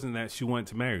it wasn't that she wanted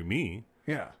to marry me.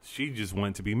 Yeah. She just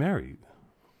wanted to be married.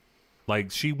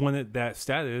 Like, she wanted that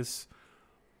status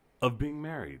of being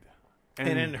married.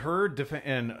 And in her defense,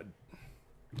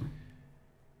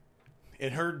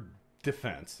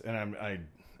 and I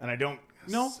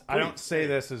don't say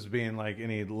this as being like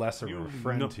any less of a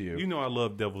friend to you. You know I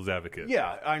love devil's advocate.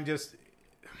 Yeah, I'm just,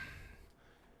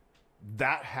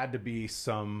 that had to be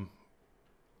some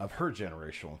of her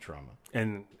generational trauma.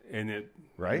 And it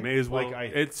Right? may as well.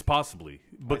 Like, it's possibly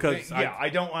because I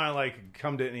don't want to like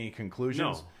come to any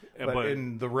conclusions. No, but but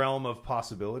in the realm of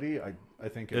possibility, I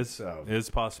think it's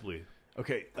possibly.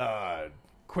 okay.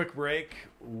 Quick break.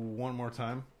 One more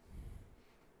time.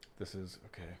 This is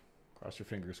okay. Cross your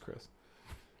fingers, Chris.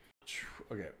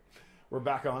 Okay, we're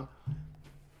back on.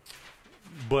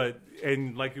 But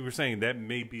and like you were saying, that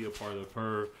may be a part of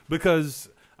her because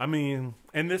I mean,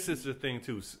 and this is the thing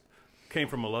too. Came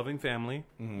from a loving family,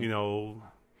 you know,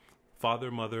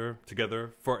 father, mother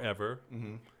together forever.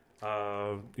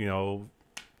 You know,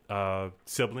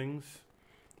 siblings,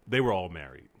 they were all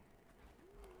married.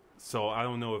 So I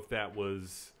don't know if that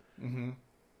was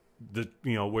the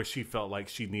where she felt like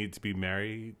she needed to be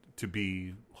married to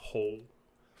be whole,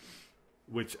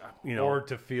 which or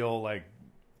to feel like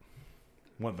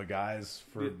one of the guys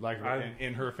for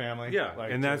in her family. Yeah,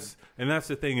 like and that's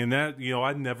the thing, and that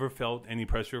I never felt any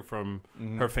pressure from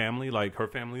her family. Like her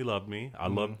family loved me, I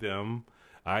loved them.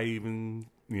 I even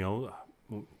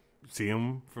see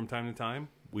them from time to time.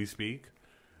 We speak,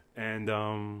 and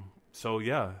so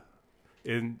yeah,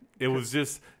 and it was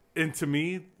just, and to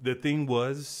me the thing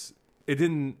was it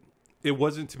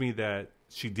wasn't to me that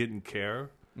she didn't care.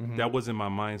 That wasn't my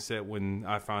mindset when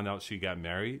I found out she got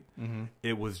married.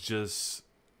 It was just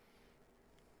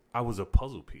I was a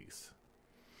puzzle piece.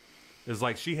 It's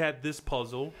like she had this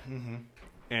puzzle,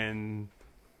 and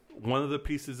one of the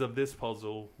pieces of this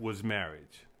puzzle was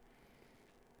marriage.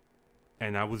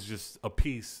 And I was just a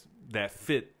piece that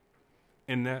fit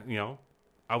in that,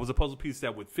 I was a puzzle piece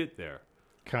that would fit there.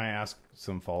 Can I ask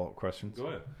some follow-up questions? Go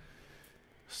ahead.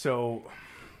 So,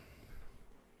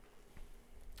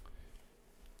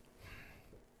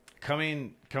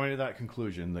 coming to that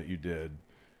conclusion that you did,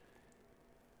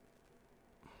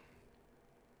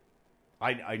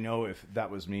 I know if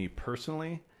that was me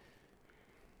personally,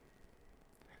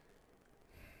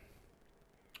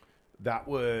 that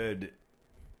would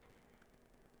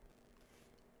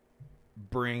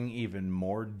bring even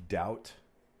more doubt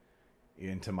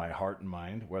into my heart and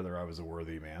mind whether I was a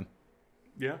worthy man.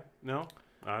 Yeah, no,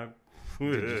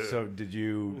 did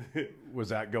you was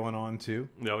that going on too?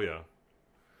 Oh yeah.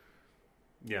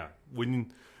 Yeah,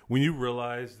 when you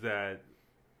realize that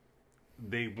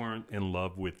they weren't in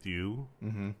love with you,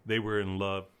 they were in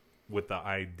love with the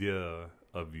idea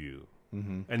of you,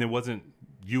 and it wasn't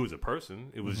you as a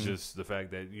person. It was just the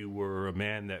fact that you were a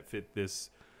man that fit this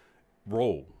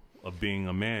role of being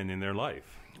a man in their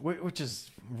life, which is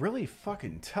really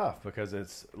fucking tough because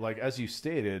it's like, as you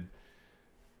stated,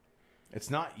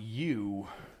 it's not you.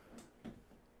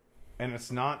 And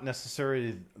it's not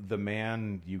necessarily the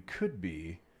man you could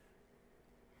be.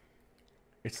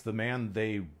 It's the man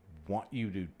they want you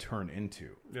to turn into.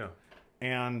 Yeah.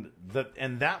 And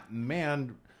that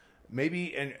man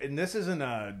maybe, and this isn't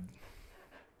a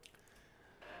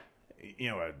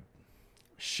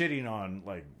shitting on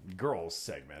like girls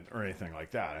segment or anything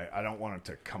like that. I don't want it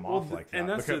to come off like that. And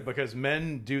that's because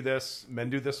men do this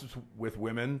with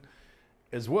women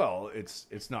as well.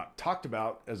 It's not talked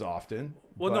about as often.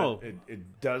 Well, but no,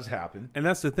 it does happen. And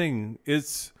that's the thing.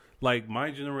 It's like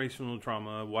my generational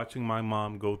trauma, watching my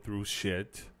mom go through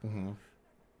shit.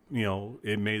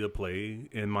 It made a play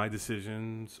in my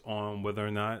decisions on whether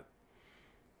or not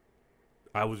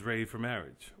I was ready for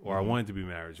marriage or I wanted to be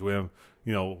married. Where,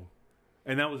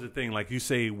 and that was the thing. Like you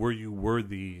say, were you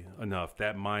worthy enough?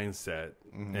 That mindset,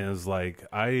 and it's like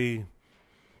I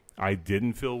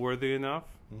didn't feel worthy enough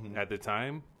at the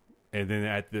time, and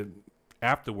then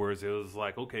afterwards, it was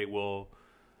like, okay, well,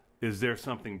 is there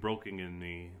something broken in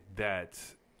me that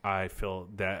I feel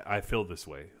this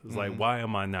way? It's like, why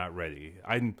am I not ready?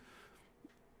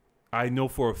 I know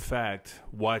for a fact,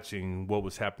 watching what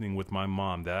was happening with my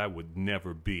mom, that I would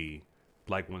never be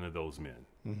like one of those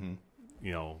men.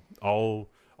 All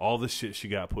the shit she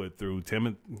got put through,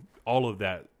 all of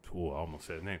that. Oh, I almost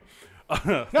said his name.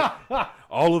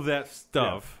 All of that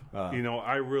stuff,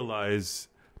 I realized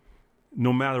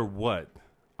no matter what,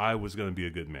 I was going to be a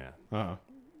good man.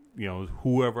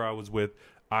 Whoever I was with,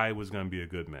 I was going to be a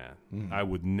good man. I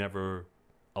would never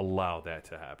allow that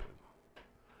to happen.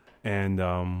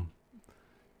 And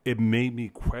it made me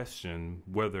question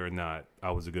whether or not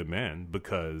I was a good man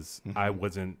because I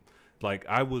wasn't, like,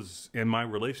 I was in my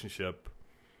relationship.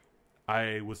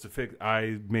 I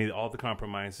made all the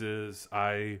compromises.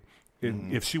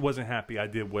 If she wasn't happy, I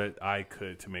did what I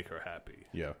could to make her happy.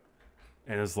 Yeah.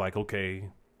 And it's like, okay,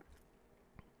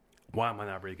 why am I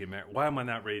not ready to get married? Why am I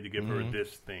not ready to give her this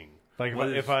thing? Like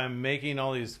if I'm making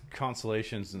all these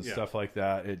consolations and stuff like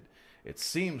that, it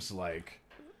seems like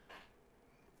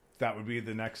that would be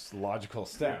the next logical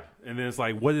step. And then it's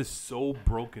like, what is so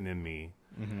broken in me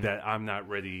that I'm not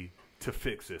ready to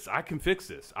fix this? I can fix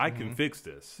this. I can fix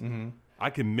this. I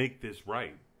can make this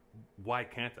right. Why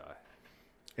can't I?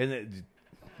 And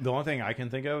the only thing I can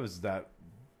think of is that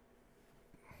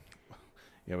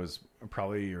it was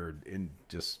probably your in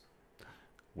just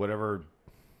whatever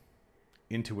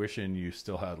intuition you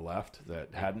still had left that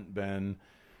hadn't been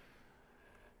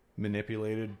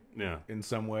manipulated in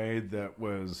some way that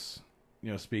was,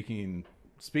 speaking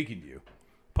to you.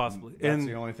 Possibly. That's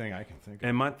the only thing I can think of.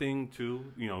 And my thing too,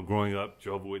 growing up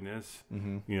Jehovah's Witness,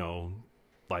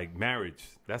 like marriage,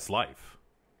 that's life.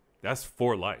 That's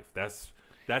for life. That's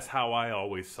how I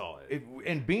always saw it.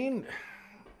 And being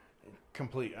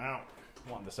complete, I don't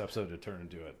want this episode to turn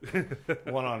into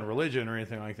one on religion or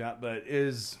anything like that, but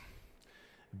is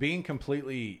being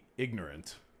completely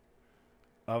ignorant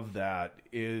of that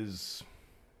is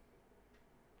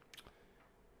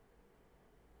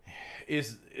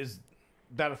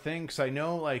that a thing? Because I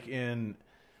know, like,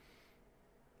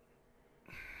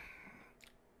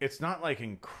 it's not like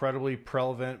incredibly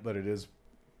prevalent, but it is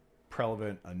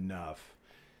prevalent enough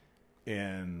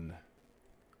in,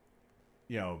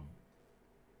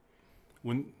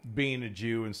 when being a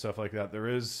Jew and stuff like that. There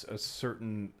is a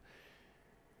certain,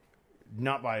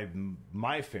 not by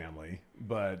my family,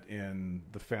 but in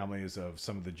the families of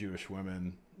some of the Jewish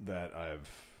women that I've,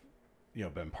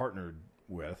 been partnered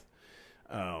with,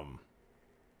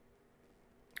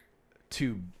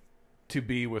 to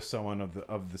be with someone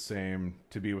of the same,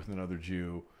 to be with another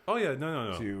Jew. Oh yeah,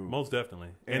 no, most definitely.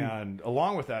 And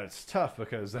along with that, it's tough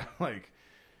because like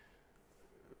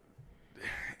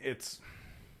it's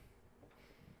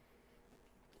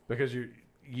because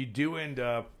you do end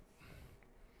up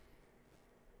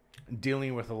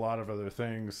dealing with a lot of other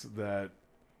things that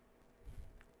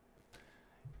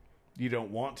you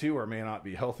don't want to or may not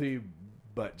be healthy,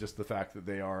 but just the fact that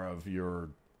they are of your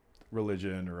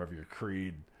religion or of your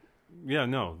creed. Yeah,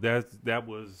 no, that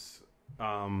was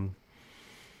a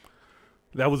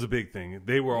big thing.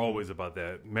 They were always about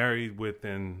that. Married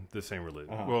within the same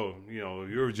religion. Well,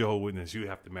 you're a Jehovah's Witness, you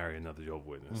have to marry another Jehovah's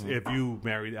Witness. If you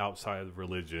married outside of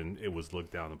religion, it was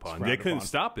looked down upon. They couldn't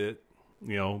stop it,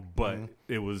 but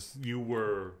it was, you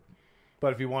were.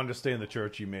 But if you wanted to stay in the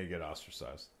church, you may get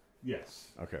ostracized. Yes.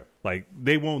 Okay. Like,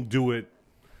 they won't do it.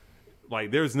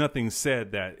 Like, there's nothing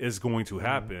said that is going to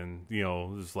happen.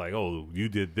 It's like, oh, you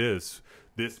did this.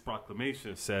 This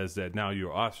proclamation says that now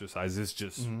you're ostracized. It's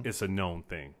just, it's a known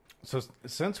thing. So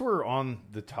since we're on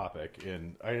the topic,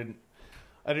 and I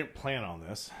didn't plan on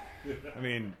this. I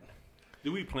mean,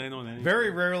 do we plan on anything? Very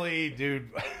rarely,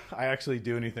 dude. I actually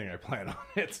do anything I plan on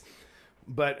it.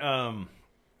 But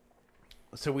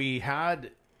so we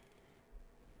had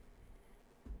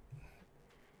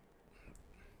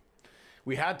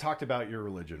talked about your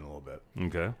religion a little bit.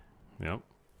 Okay. Yep.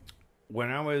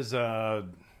 When I was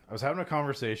having a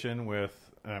conversation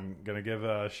with, I'm going to give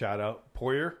a shout out,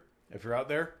 Poyer, if you're out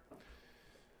there.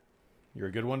 You're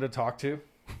a good one to talk to.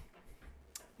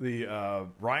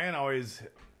 Ryan's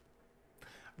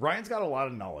got a lot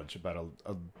of knowledge about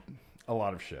a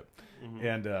lot of shit.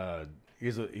 And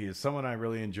he's someone I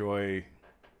really enjoy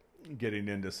getting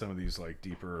into some of these like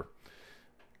deeper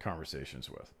conversations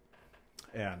with.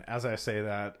 And as I say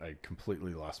that, I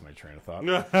completely lost my train of thought.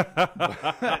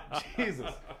 Jesus.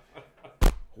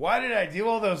 Why did I do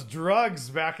all those drugs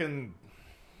back in...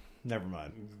 Never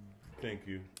mind. Thank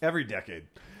you. Every decade.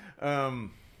 I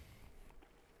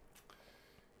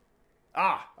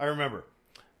remember.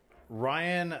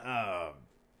 Ryan,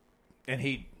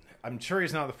 and I'm sure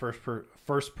he's not the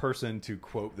first person to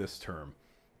quote this term.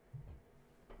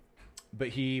 But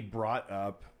he brought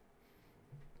up...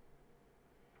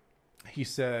 He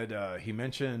said, he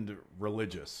mentioned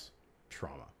religious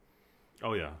trauma.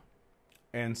 Oh, yeah.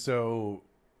 And so,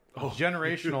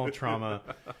 generational trauma.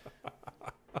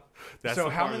 So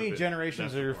how many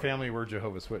generations of your family were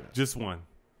Jehovah's Witnesses? Just one.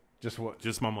 Just what?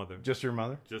 Just my mother. Just your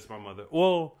mother? Just my mother.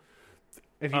 Well,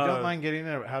 if you don't mind getting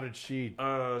it, how did she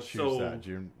choose that? Do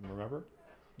you remember?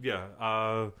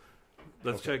 Yeah.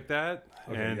 Let's check that,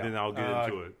 and then I'll get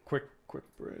into it. Quick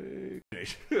break.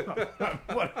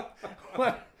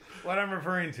 What I'm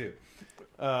referring to.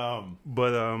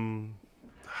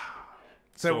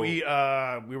 So we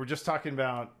were just talking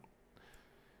about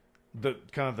the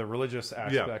kind of the religious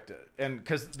aspect, and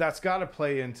because that's got to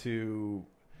play into.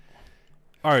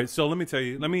 All right, so let me tell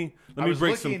you. Let me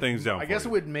break some things down. I guess it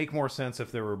would make more sense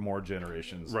if there were more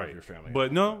generations of your family,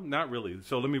 but no, not really.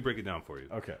 So let me break it down for you.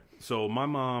 Okay. So my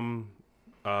mom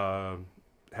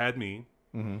had me.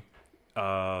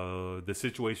 The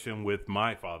situation with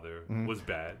my father was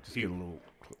bad. Just get a little.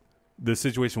 the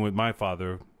situation with my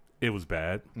father, it was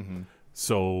bad. Mm-hmm.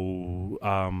 So,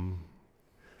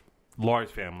 large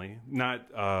family, not,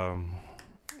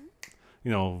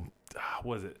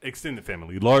 what is it? Extended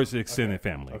family, large extended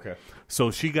family. Okay.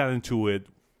 So she got into it,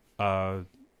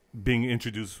 being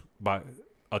introduced by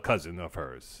a cousin of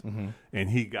hers, Mm-hmm. and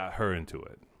he got her into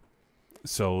it.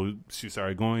 So she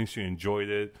started going. She enjoyed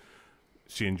it.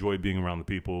 She enjoyed being around the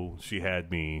people. She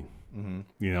had me,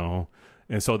 Mm-hmm.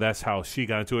 and so that's how she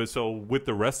got into it. So with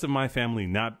the rest of my family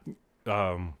not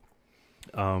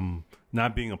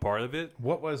being a part of it,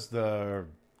 What was the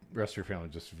rest of your family?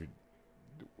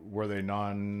 Were they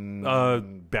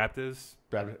Baptist,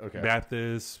 Okay.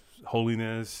 Baptist,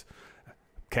 holiness,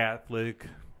 Catholic.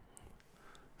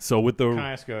 So with the Can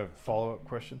I ask a follow-up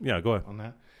question yeah, go ahead. on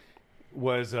that?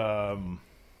 Was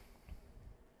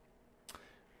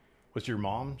your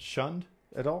mom shunned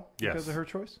at all Yes. because of her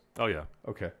choice? Oh yeah,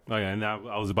 Okay. and I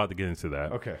was about to get into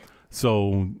that. Okay.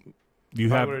 So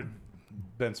you I have would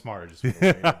have been smarter. Just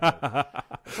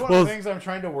it's one of the things I'm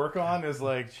trying to work on is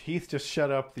like, Heath, just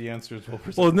shut up. The answers will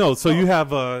present. well, no. So you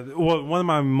have one of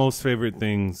my most favorite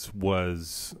things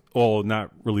was,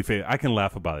 not really favorite. I can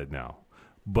laugh about it now,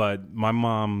 but my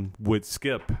mom would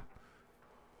skip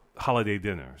holiday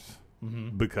dinners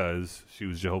because she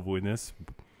was Jehovah's Witness.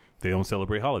 They don't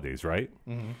celebrate holidays, right?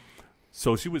 Mm-hmm.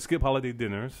 So she would skip holiday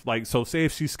dinners. Like, so say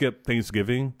if she skipped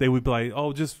Thanksgiving, they would be like,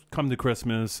 oh, just come to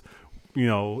Christmas.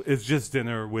 It's just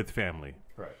dinner with family.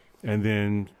 Right. And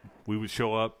then we would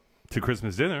show up to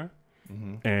Christmas dinner,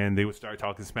 Mm-hmm. and they would start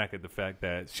talking smack at the fact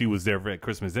that she was there at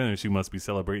Christmas dinner. She must be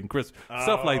celebrating Christmas.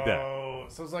 Stuff like that. Oh,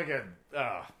 so it's like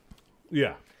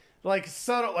Yeah. like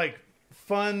subtle, like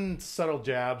fun, subtle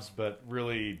jabs, but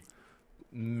really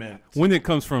meant. When it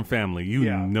comes from family, you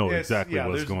know It's- exactly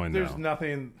what's there's, going There's down.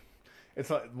 nothing. It's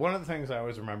like one of the things I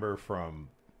always remember from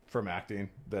acting.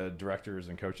 The directors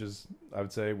and coaches, I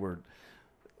would say, were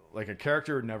like a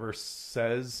character never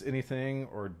says anything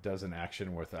or does an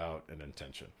action without an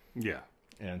intention. Yeah.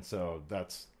 And so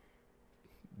that's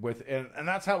and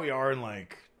that's how we are in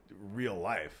like real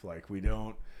life. Like we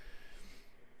can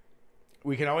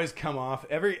always come off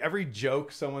every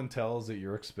joke someone tells at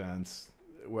your expense,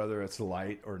 whether it's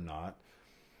light or not,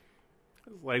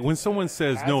 Like when someone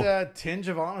says has no, a tinge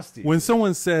of honesty. when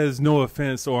someone says no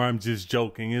offense or I'm just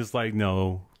joking, it's like,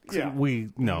 no, Yeah. we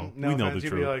know no the offense, you'd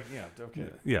be truth. like, yeah, okay,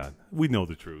 Yeah, we know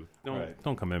the truth. Right.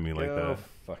 Don't come at me like go that.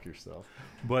 fuck yourself.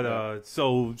 But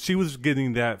so she was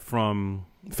getting that from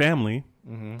family,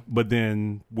 Mm-hmm. but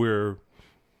then we're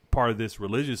part of this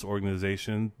religious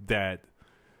organization that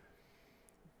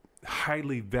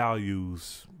highly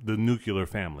values the nuclear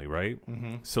family, right?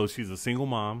 Mm-hmm. So she's a single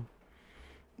mom.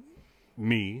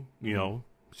 Me,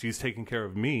 she's taking care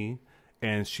of me,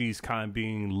 and she's kind of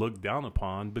being looked down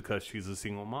upon because she's a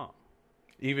single mom.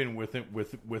 Even within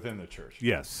the church.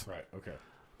 Yes. Right. Okay.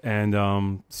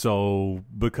 And so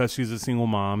because she's a single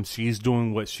mom, she's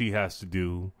doing what she has to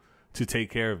do to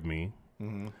take care of me.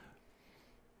 Mm-hmm.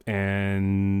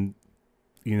 And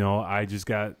I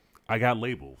got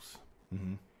labels.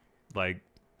 Mm-hmm. Like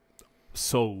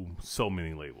so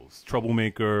many labels.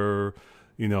 Troublemaker,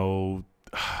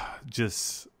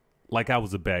 just like I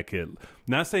was a bad kid.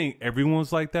 Not saying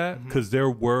everyone's like that, because there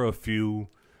were a few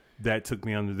that took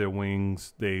me under their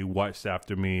wings. They watched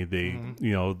after me. They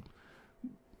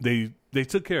they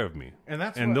took care of me. And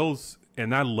that's and what,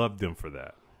 and I loved them for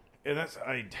that. and that's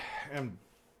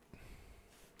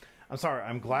I'm sorry.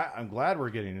 I'm glad we're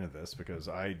getting into this because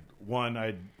I'd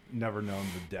never known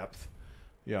the depth,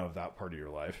 of that part of your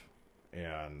life,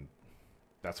 and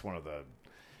that's one of the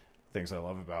things I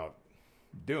love about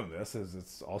doing this is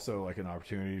it's also like an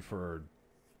opportunity for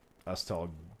us to all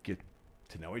get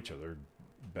to know each other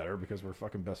better because we're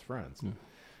fucking best friends,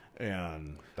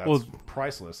 and that's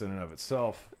priceless in and of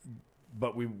itself.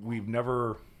 But we've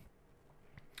never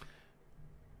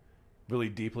really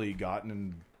deeply gotten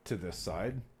into this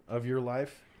side of your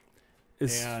life.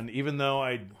 And even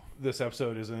though this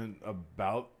episode isn't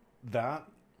about that,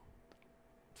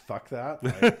 fuck that.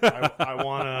 I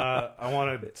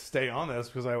wanna stay on this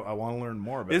because I want to learn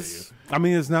more about you. I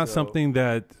mean, it's not something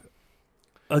that.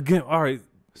 Again, all right.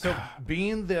 So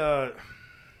being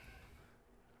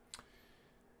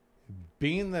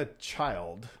the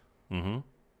child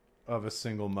of a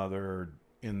single mother,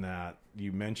 in that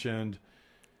you mentioned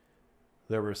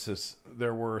there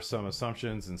were some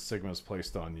assumptions and stigmas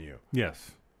placed on you.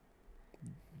 Yes.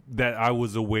 That I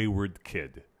was a wayward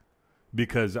kid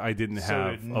because I didn't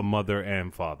have a mother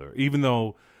and father. Even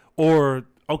though,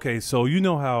 so you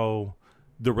know how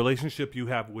the relationship you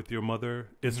have with your mother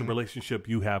is the relationship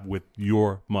you have with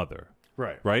your mother.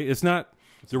 Right. Right? It's not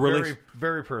The very,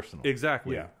 very personal.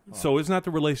 Exactly. Yeah. So it's not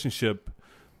the relationship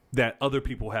that other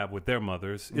people have with their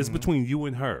mothers. It's between you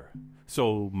and her.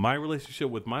 So my relationship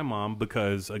with my mom,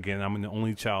 because again, I'm an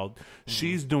only child,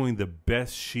 she's doing the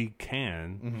best she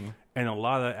can. And a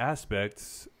lot of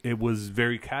aspects, it was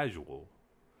very casual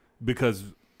because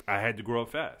I had to grow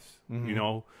up fast. You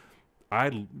know, I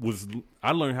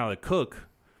learned how to cook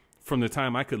from the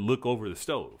time I could look over the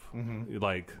stove.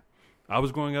 Like, I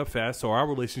was growing up fast, so our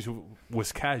relationship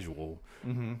was casual.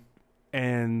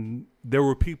 And there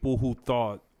were people who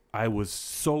thought I was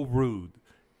so rude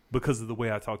because of the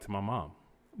way I talked to my mom.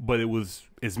 But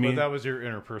it's me. But that was your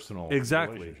interpersonal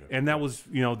relationship. And that was,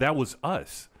 that was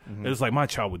us. It was like, my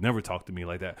child would never talk to me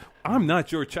like that. I'm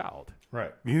not your child.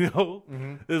 Right. You know?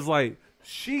 It's like,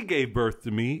 she gave birth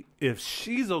to me. If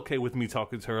she's okay with me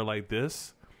talking to her like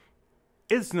this,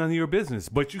 it's none of your business.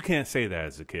 But you can't say that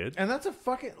as a kid. And that's a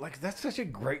fucking, like, that's such a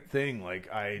great thing.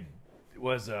 Like, I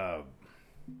was,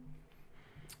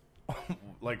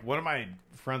 like, one of my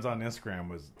friends on Instagram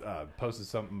was, posted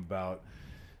something about,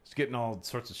 just getting all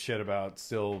sorts of shit about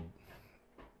still,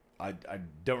 I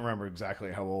don't remember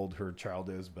exactly how old her child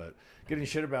is, but getting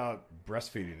shit about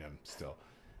breastfeeding him still.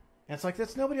 And it's like,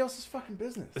 that's nobody else's fucking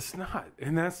business. It's not.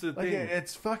 And that's the Like, thing.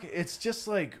 it's just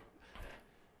like,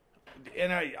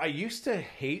 and I used to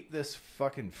hate this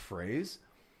fucking phrase,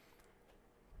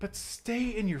 but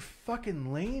stay in your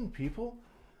fucking lane, people.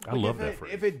 I love that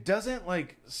phrase. If it doesn't,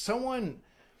 like, someone,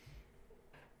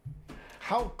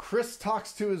 how Chris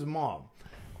talks to his mom,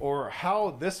 or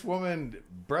how this woman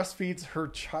breastfeeds her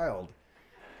child,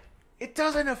 it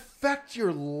doesn't affect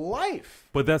your life.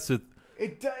 But that's it.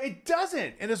 It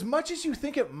doesn't. And as much as you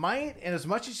think it might, and as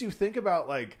much as you think about,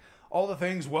 like, all the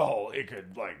things, well, it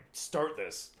could, like, start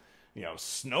this,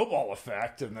 snowball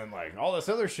effect, and then, like, all this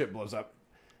other shit blows up.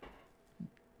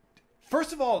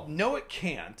 First of all, no, it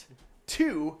can't.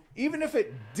 Two, even if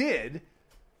it did,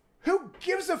 who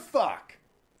gives a fuck?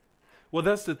 Well,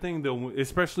 that's the thing, though,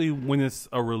 especially when it's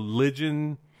a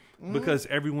religion, because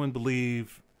everyone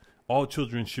believes all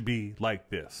children should be like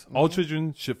this. All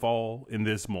children should fall in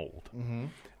this mold.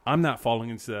 I'm not falling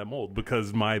into that mold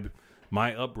because my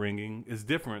upbringing is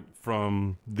different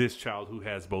from this child who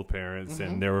has both parents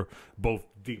and they're both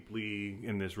deeply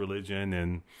in this religion.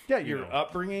 And yeah, your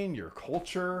upbringing, your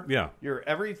culture, your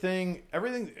everything,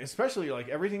 especially like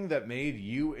everything that made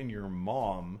you and your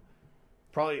mom,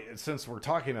 probably since we're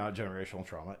talking about generational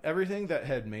trauma, everything that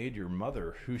had made your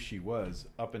mother who she was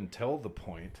up until the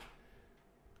point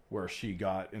where she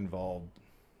got involved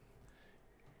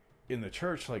in the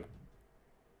church, like,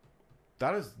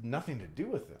 that has nothing to do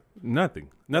with it. Nothing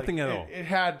at all.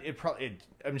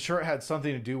 I'm sure it had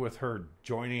something to do with her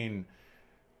joining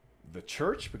the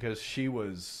church because she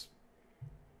was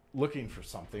looking for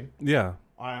something. Yeah.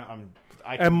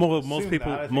 Most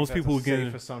people get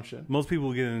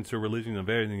into religion of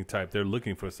anything type. They're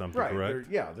looking for something, right? Correct?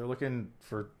 They're looking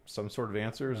for some sort of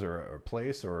answers or a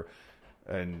place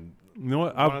and you know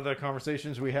what? One of the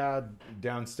conversations we had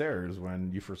downstairs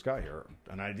when you first got here,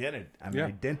 an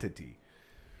identity.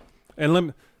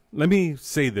 And let me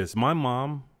say this: my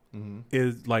mom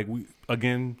is like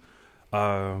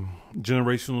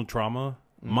generational trauma.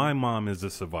 My mom is a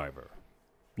survivor,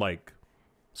 like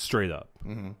straight up.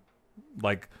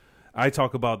 Like, I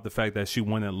talk about the fact that she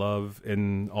wanted love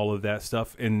and all of that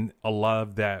stuff, and a lot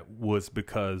of that was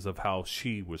because of how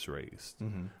she was raised.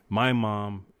 My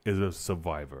mom is a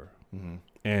survivor,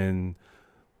 and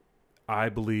I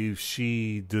believe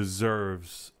she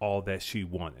deserves all that she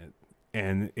wanted,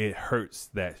 and it hurts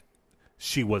that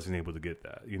she wasn't able to get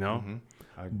that,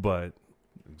 but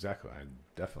exactly, I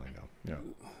definitely know. Yeah.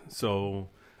 So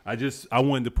I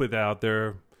wanted to put that out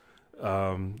there.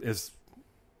 It's,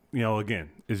 again,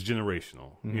 it's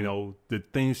generational. The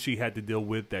things she had to deal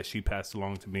with that she passed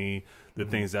along to me, the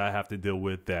things that I have to deal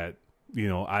with that,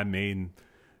 I made.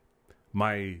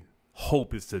 My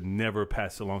hope is to never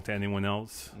pass along to anyone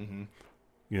else.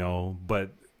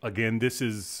 But again,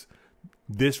 this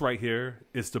right here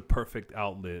is the perfect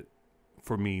outlet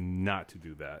for me not to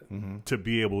do that, to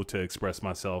be able to express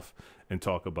myself and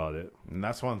talk about it. And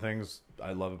that's one of the things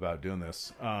I love about doing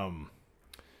this. We're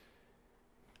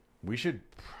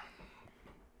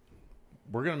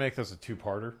going to make this a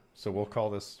two-parter, so we'll call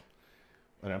this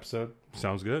an episode.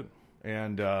 Sounds good.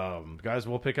 And guys,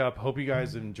 we'll pick up. Hope you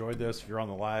guys enjoyed this. If you're on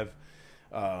the live,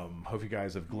 hope you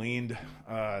guys have gleaned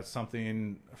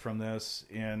something from this.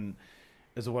 And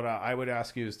is what I would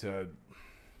ask you is to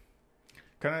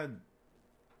kind of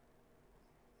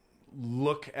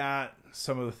look at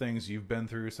some of the things you've been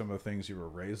through, some of the things you were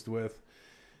raised with,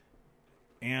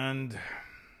 and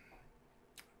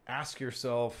ask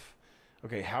yourself,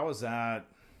 Okay, how is that?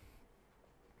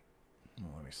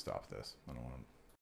 Well, let me stop this. I don't want to.